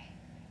that way.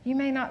 You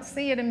may not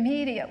see it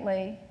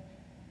immediately,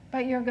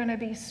 but you're going to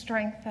be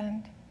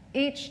strengthened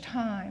each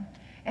time.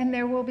 And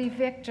there will be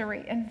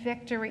victory and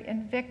victory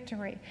and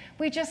victory.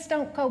 We just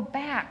don't go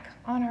back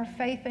on our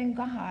faith in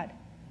God.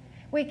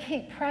 We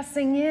keep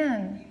pressing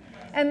in.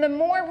 And the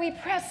more we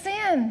press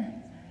in,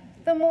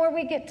 the more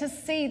we get to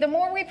see. The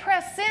more we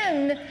press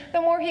in,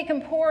 the more He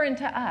can pour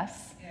into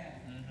us.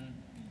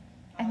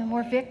 And the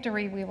more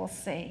victory we will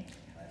see.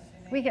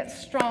 We get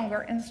stronger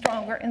and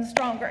stronger and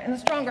stronger and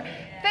stronger.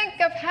 Think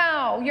of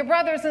how your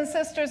brothers and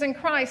sisters in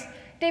Christ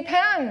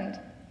depend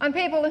on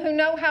people who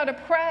know how to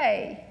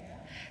pray.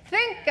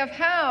 Think of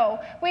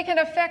how we can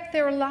affect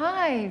their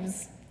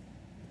lives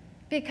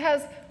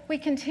because we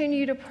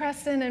continue to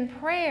press in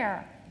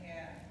prayer.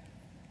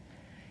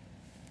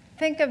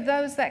 Think of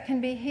those that can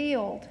be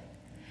healed.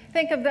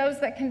 Think of those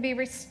that can be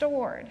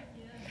restored.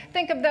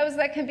 Think of those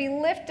that can be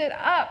lifted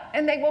up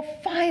and they will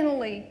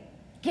finally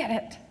get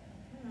it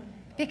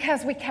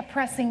because we kept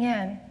pressing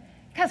in,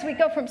 because we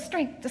go from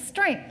strength to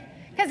strength,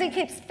 because He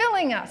keeps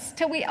filling us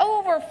till we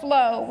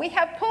overflow. We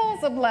have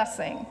pools of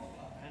blessing.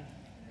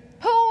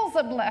 Pools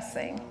of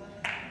blessing.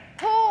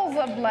 Pools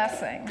of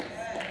blessing.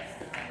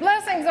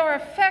 Blessings are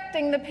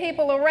affecting the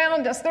people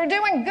around us. They're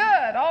doing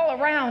good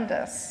all around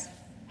us.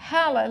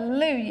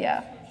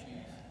 Hallelujah.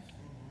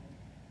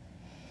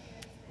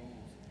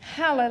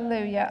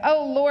 Hallelujah.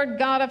 O Lord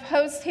God of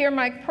hosts, hear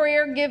my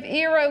prayer. Give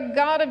ear, O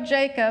God of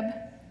Jacob.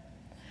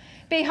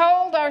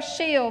 Behold our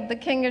shield, the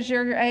King is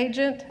your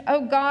agent.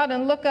 O God,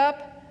 and look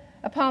up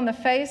upon the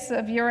face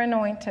of your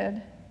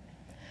anointed.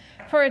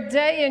 For a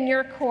day in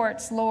your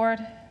courts, Lord,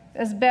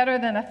 is better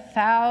than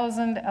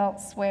 1,000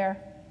 elsewhere.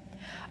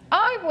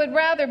 I would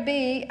rather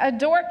be a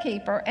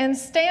doorkeeper and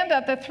stand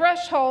at the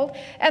threshold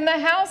in the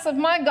house of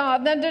my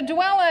God than to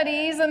dwell at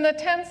ease in the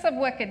tents of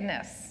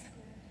wickedness.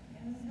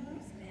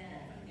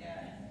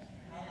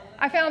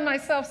 I found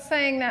myself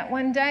saying that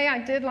one day. I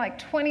did like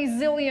 20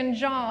 zillion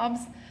jobs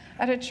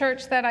at a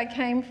church that I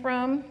came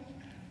from.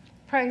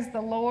 Praise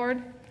the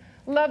Lord.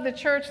 Love the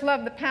church,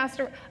 love the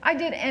pastor. I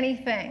did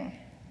anything.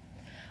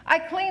 I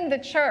cleaned the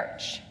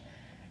church.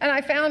 And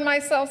I found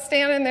myself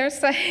standing there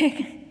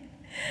saying,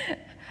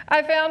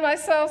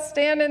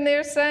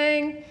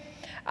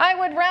 I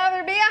would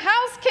rather be a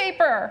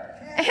housekeeper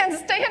and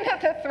stand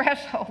at the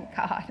threshold,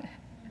 God,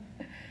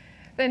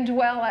 than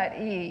dwell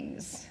at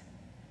ease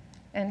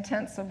in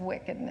tents of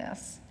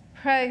wickedness.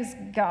 Praise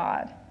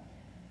God.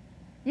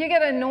 You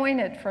get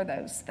anointed for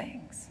those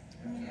things.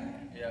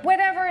 Yeah.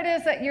 Whatever it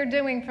is that you're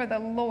doing for the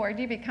Lord,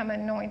 you become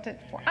anointed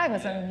for. I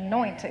was an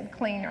anointed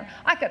cleaner.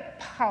 I could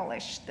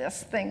polish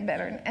this thing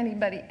better than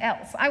anybody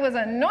else. I was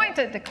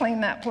anointed to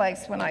clean that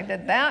place when I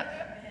did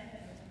that.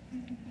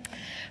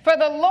 For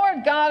the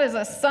Lord God is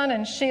a sun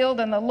and shield,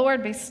 and the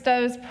Lord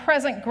bestows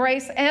present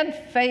grace and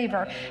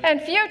favor,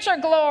 and future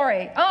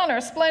glory,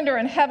 honor, splendor,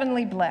 and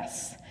heavenly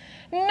bliss.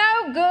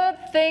 No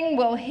good thing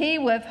will He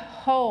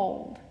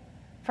withhold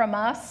from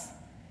us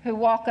who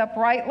walk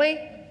uprightly.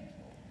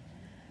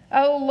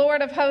 O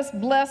Lord of hosts,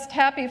 blessed,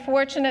 happy,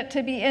 fortunate,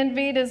 to be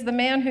envied is the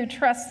man who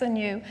trusts in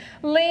you,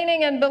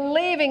 leaning and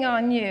believing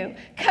on you,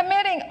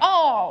 committing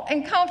all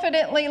and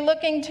confidently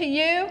looking to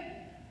you,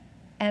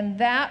 and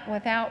that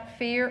without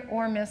fear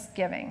or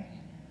misgiving.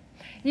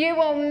 You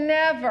will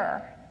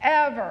never,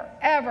 ever,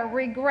 ever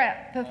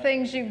regret the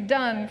things you've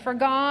done for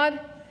God.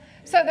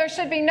 So there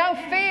should be no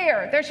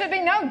fear. There should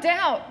be no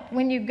doubt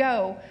when you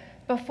go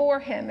before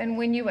Him and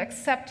when you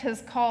accept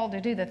His call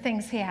to do the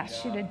things He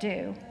asks you to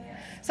do.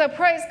 So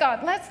praise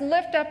God. Let's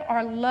lift up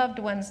our loved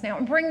ones now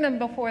and bring them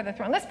before the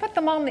throne. Let's put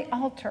them on the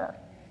altar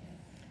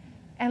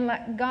and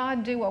let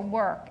God do a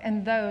work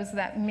in those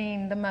that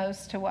mean the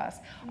most to us.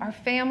 Our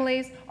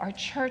families, our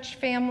church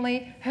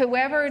family,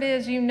 whoever it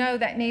is you know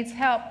that needs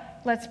help,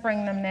 let's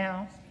bring them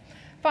now.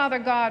 Father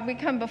God, we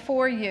come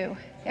before you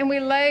and we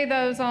lay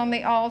those on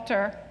the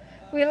altar.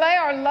 We lay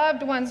our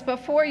loved ones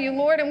before you,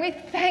 Lord, and we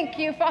thank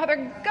you,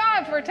 Father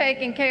God, for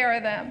taking care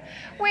of them.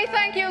 We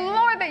thank you,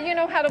 Lord, that you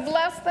know how to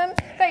bless them,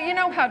 that you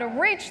know how to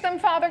reach them,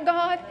 Father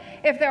God.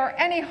 If there are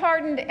any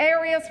hardened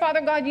areas,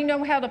 Father God, you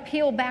know how to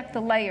peel back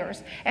the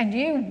layers, and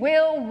you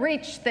will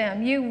reach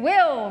them. You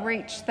will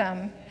reach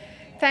them.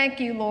 Thank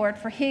you, Lord,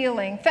 for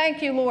healing.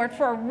 Thank you, Lord,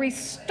 for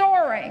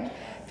restoring.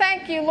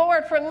 Thank you,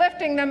 Lord, for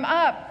lifting them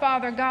up,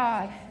 Father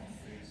God.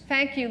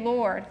 Thank you,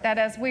 Lord, that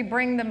as we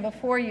bring them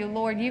before you,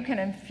 Lord, you can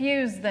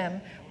infuse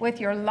them with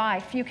your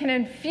life. You can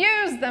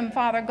infuse them,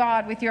 Father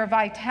God, with your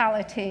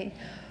vitality.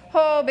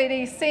 Oh,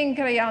 bidi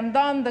sinkri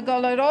andando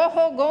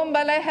goloroho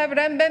gombale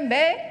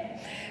hebrembembe.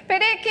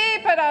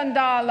 Periki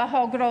parandala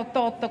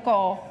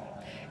hogrototoko.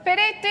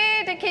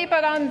 Periti de ki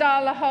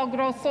parandala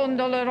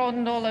hogrosondolo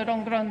rondolo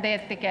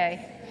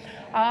rongrondetike.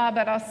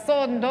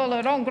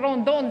 Aberassondolo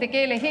rongrondonde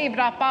che le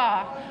hibra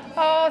pa.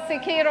 Oh,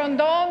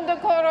 sikirondonde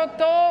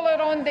korotolo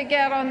ronde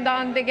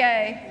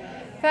gerondande.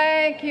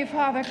 Thank you,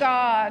 Father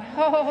God.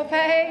 Oh,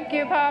 thank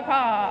you,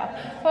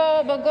 Papa.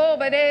 Oh, bago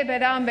bade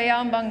bedambe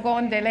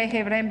ambangonde le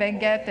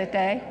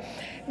hebrembengete.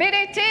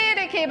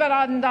 Biritiri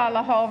kibaranda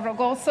la hovro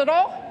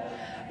gosoro.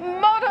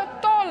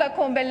 Mototola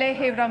kumbele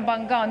hivram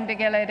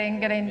bangandigele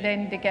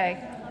ringerendendige.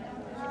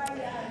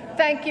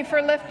 Thank you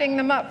for lifting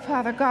them up,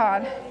 Father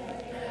God.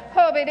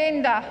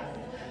 Hobirinda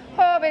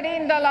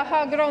la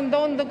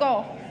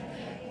hagrondondogo.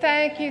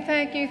 Thank you,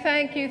 thank you,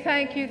 thank you,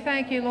 thank you,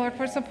 thank you, Lord,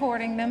 for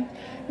supporting them.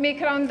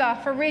 Mikranda,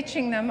 for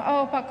reaching them.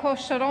 Oh,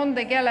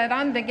 pakosharonde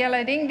gelerande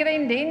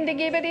gelerindgrinde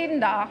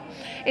indigiberinda.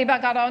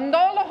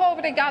 Ibagarondola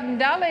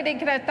hobrigandale di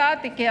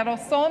cretati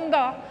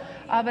kerosonda.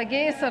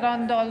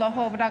 Abagesarondola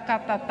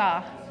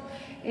hobrakatata.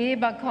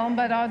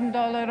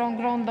 Ibakombarondola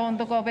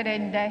rongrondondogo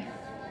berende.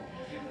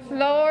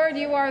 Lord,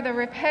 you are the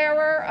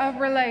repairer of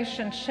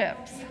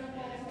relationships.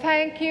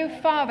 Thank you,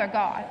 Father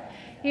God.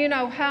 You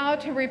know how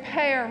to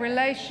repair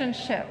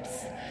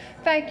relationships.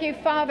 Thank you,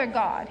 Father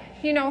God.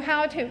 You know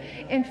how to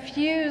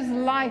infuse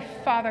life,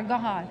 Father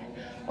God.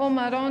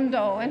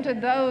 Omarondo, into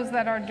those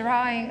that are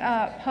drying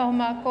up.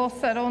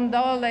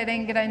 Omakosarondole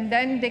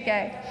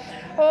ringrendendige.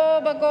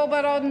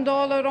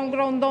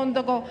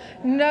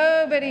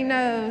 Nobody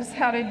knows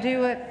how to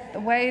do it the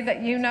way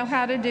that you know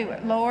how to do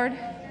it, Lord.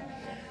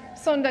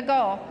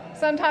 Sondago.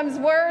 Sometimes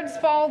words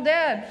fall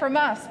dead from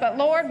us, but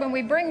Lord, when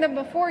we bring them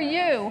before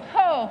you,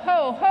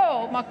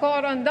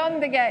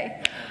 makorondondige.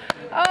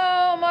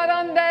 Oh,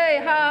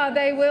 marande, ha,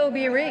 they will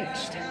be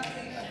reached.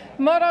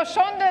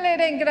 Moroshondele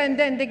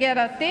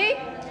ringrendendigerati.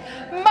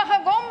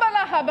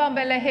 Mahagombala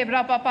habambele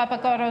hebra papa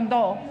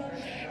korondo.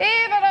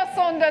 Ivara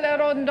sondele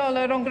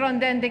rondole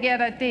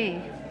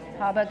rongrondendigerati.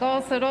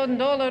 Habagos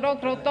rondole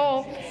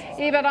rokroto.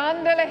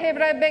 Ivarandele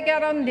hebre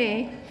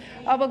begarandi.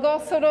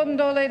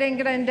 Abagosarondole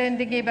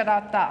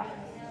ringrendendigiberata.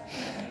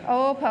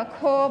 O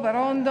pako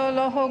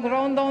barondolo ho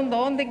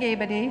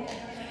grondondondigiberi.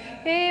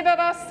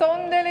 Ibara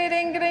sondele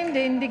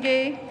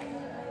ringrendendige.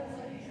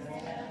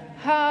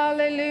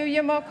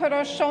 Hallelujah,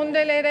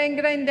 mokoroshondele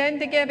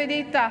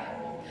ringrendendigiberita.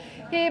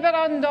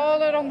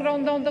 Ibarandolo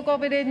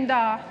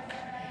rongrondondogoberinda.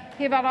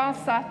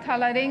 Ibarasa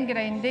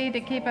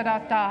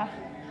talaringrendigiberata.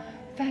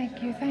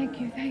 Thank you, thank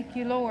you, thank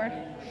you, Lord.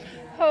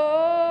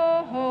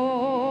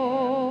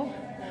 Oh.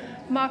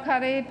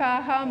 Makarepa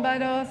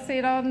hambaro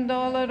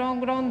sirandolo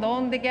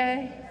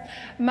rongrondondige.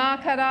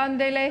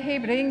 Makarandele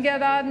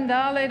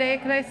hibringerandale de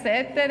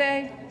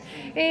cresetere.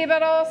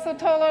 Ibaroso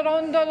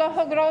tolerondolo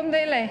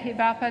hogrondele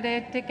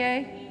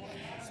hibapadetige.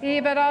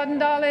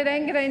 Ibarandale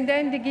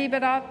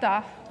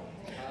rengrendendigiberata.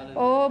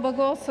 Oh,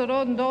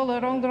 bagosorondolo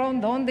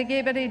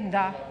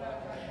rongrondondigiberinda.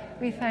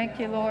 We thank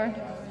you, Lord.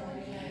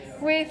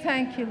 We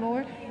thank you,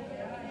 Lord.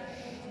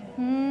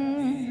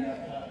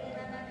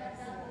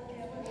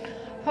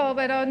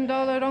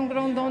 Hoberondolo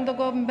rongrondo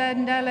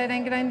gombendele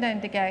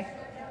rengrendendige.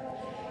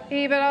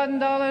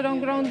 Iberondolo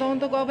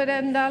rongrondo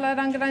gobendele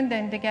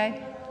rengrendendige.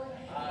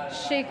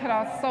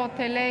 Shikra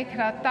sotele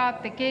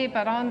kratate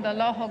giberondo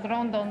loho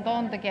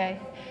grondondondige.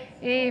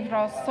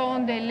 Ivro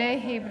sonde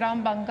lehi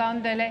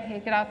brambangandele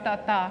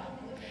higratata.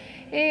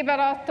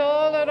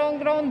 Iberatolo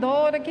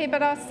rongrondore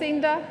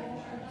giberasinda.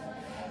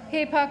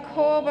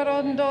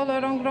 Hipakoberondolo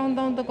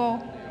rongrondondogo.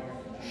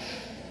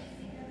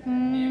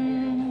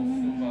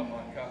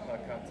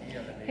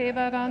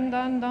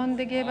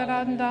 Hebarandandonde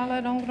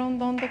gebarandala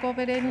rongrondonde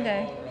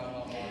goberende.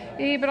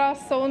 Ibra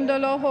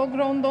sondolo ho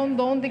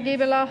grondondonde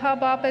gebela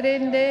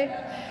habaperende.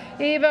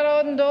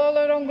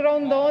 Ibarondolo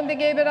rongrondonde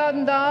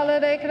geberandala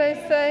de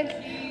crese.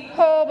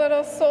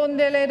 Hobero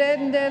sondele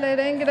rendele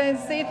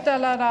rengrensita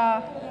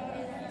lara.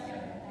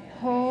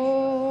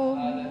 Oh,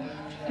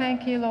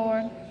 thank you,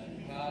 Lord.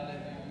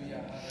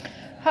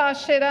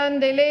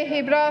 Hashirande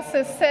lehi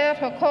brase ser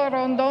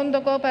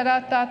hokorondondo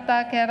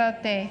goberatata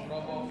kerate.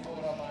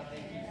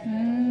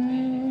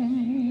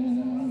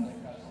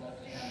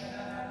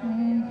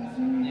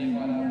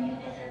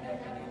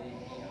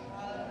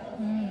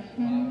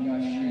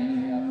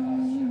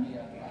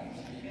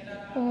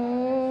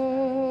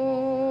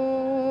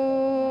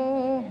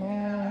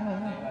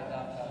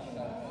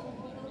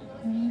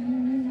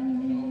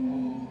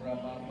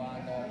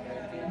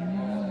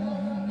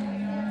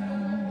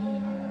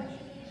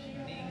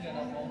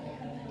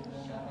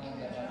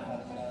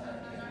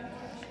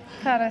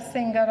 Cara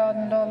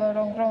singarondolo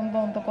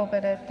rongrondonto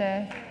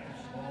coperete.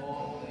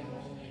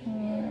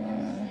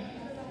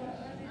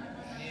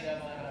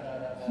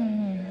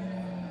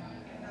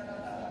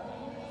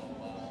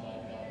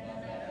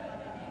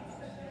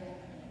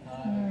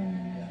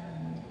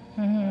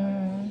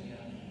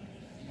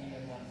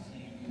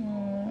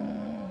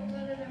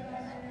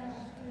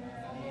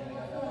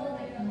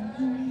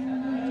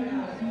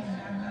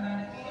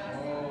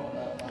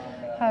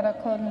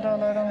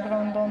 Haracondolo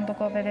rongrondonto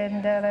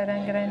coperendele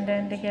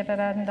rengrendendi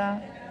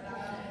geberanda.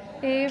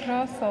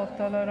 Ivro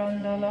sotolo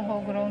rondolo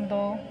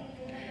hogrondo.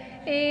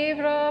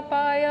 Ivro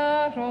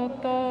paia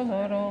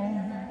rotolo.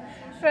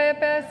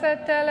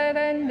 Repesetele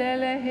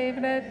rendele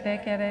hibrete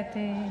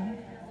kereti.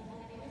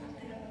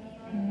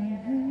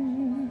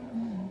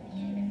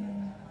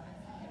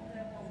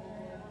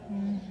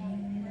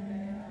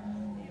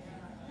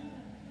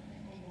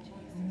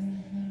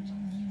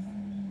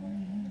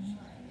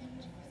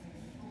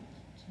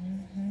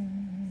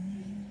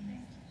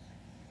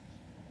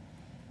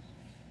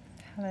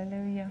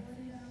 Hallelujah.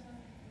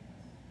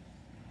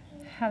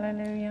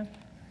 Hallelujah.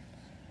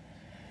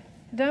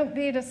 Don't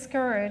be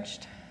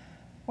discouraged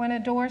when a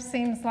door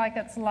seems like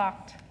it's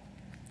locked,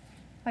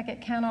 like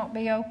it cannot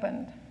be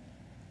opened.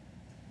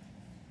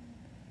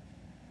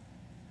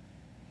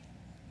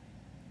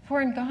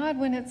 For in God,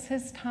 when it's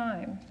His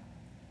time,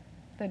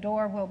 the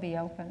door will be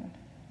opened.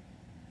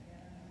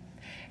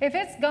 If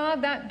it's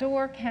God, that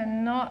door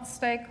cannot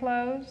stay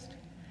closed.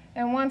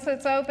 And once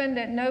it's opened,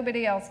 that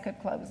nobody else could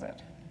close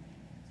it.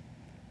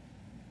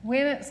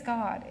 When it's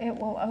God, it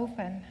will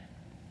open.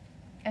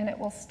 And it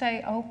will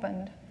stay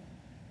opened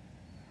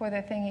for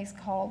the thing He's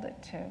called it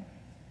to.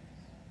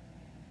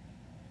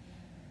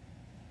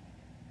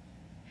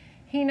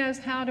 He knows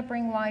how to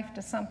bring life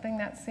to something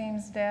that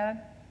seems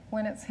dead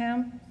when it's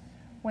Him,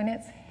 when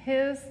it's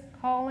His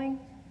calling.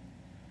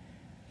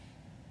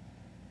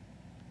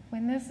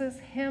 When this is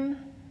Him,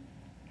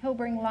 He'll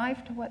bring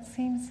life to what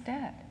seems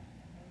dead.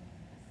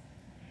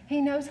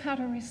 He knows how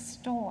to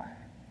restore.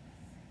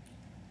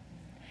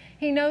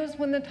 He knows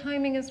when the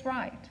timing is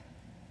right.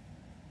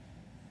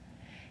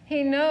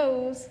 He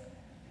knows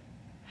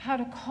how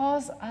to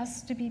cause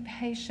us to be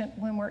patient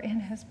when we're in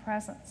His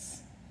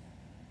presence.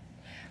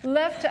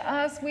 Left to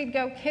us, we'd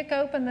go kick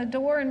open the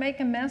door and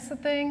make a mess of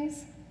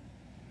things.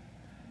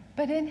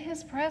 But in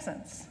His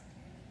presence,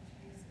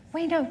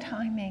 we know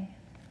timing.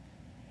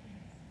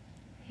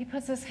 He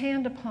puts His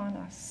hand upon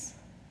us.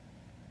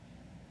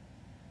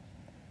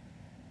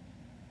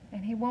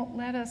 And He won't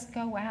let us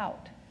go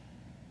out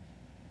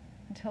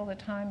until the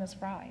time is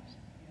right.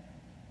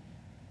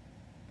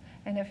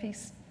 And if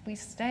we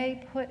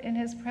stay put in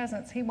His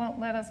presence, He won't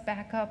let us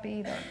back up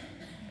either.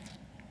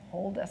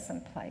 Hold us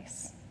in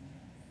place.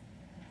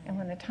 And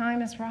when the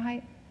time is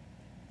right,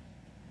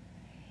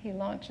 He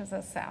launches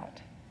us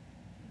out.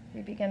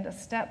 We begin to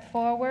step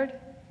forward,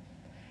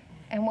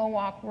 and we'll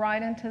walk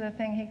right into the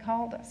thing He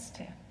called us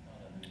to.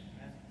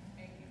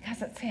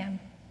 Because it's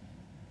Him.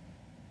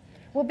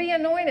 We'll be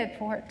anointed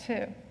for it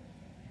too.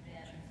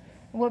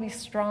 We'll be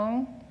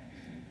strong.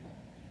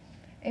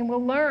 And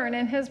we'll learn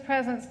in His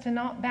presence to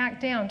not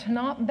back down, to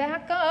not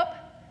back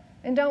up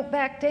and don't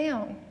back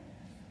down.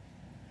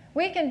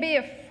 We can be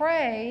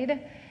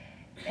afraid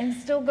and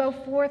still go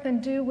forth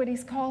and do what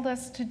He's called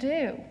us to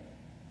do.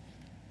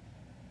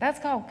 That's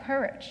called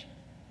courage.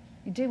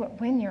 You do it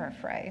when you're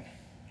afraid.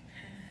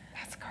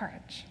 That's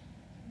courage.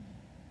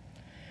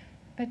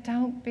 But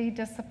don't be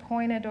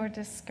disappointed or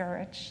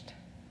discouraged.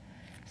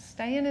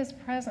 Stay in His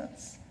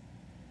presence,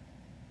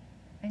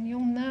 and you'll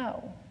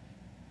know.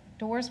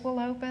 Doors will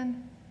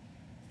open,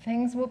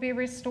 things will be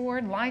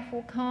restored, life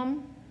will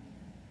come.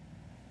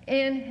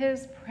 In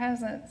His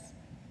presence,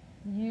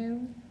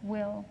 you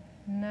will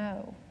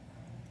know.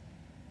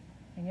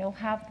 And you'll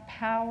have the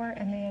power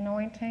and the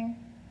anointing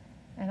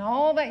and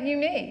all that you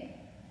need,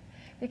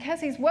 because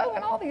He's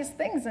woven all these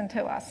things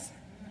into us.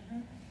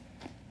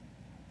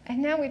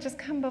 And now we just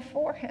come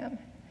before Him,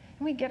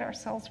 and we get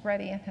ourselves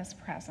ready in His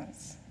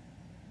presence.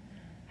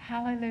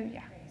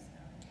 Hallelujah.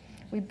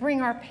 We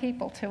bring our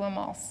people to Him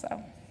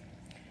also.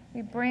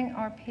 We bring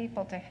our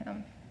people to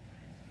Him.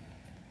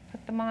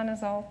 Put them on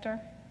His altar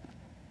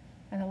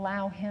and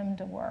allow Him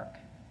to work.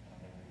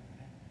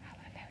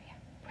 Hallelujah.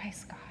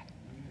 Praise God.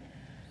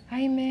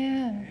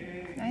 Amen.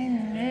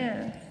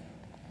 Amen.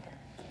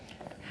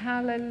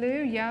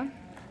 Hallelujah.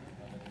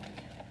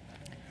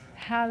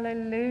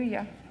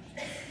 Hallelujah.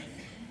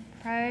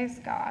 Praise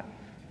God.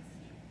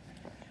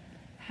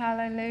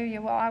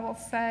 Hallelujah. Well, I will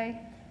say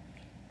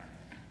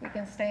we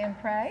can stay and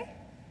pray,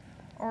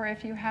 or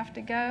if you have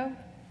to go,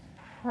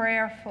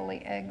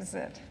 prayerfully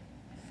exit.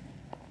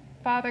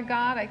 Father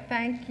God, I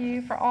thank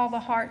You for all the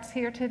hearts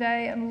here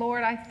today. And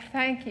Lord, I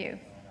thank You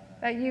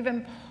that You've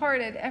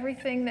imparted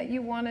everything that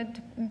You wanted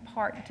to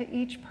impart to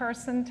each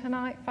person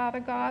tonight,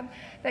 Father God,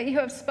 that You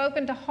have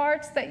spoken to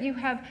hearts, that You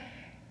have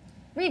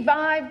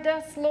revived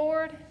us,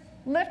 Lord,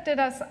 lifted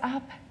us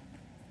up,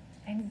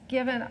 and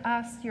given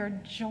us Your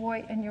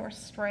joy and Your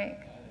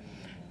strength.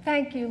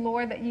 Thank You,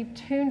 Lord, that You've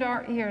tuned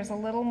our ears a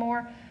little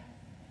more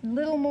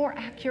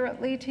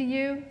accurately to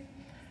You.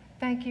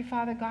 Thank You,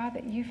 Father God,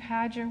 that You've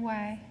had Your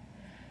way.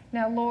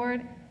 Now,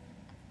 Lord,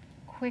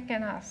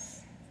 quicken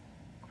us.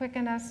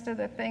 Quicken us to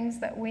the things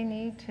that we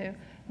need to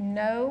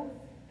know,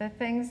 the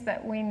things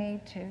that we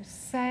need to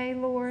say,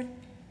 Lord,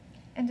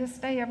 and to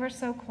stay ever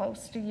so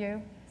close to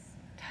You.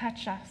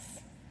 Touch us.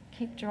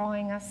 Keep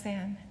drawing us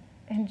in.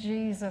 In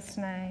Jesus'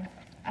 name,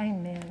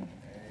 amen.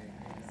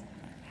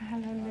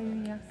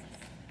 Hallelujah.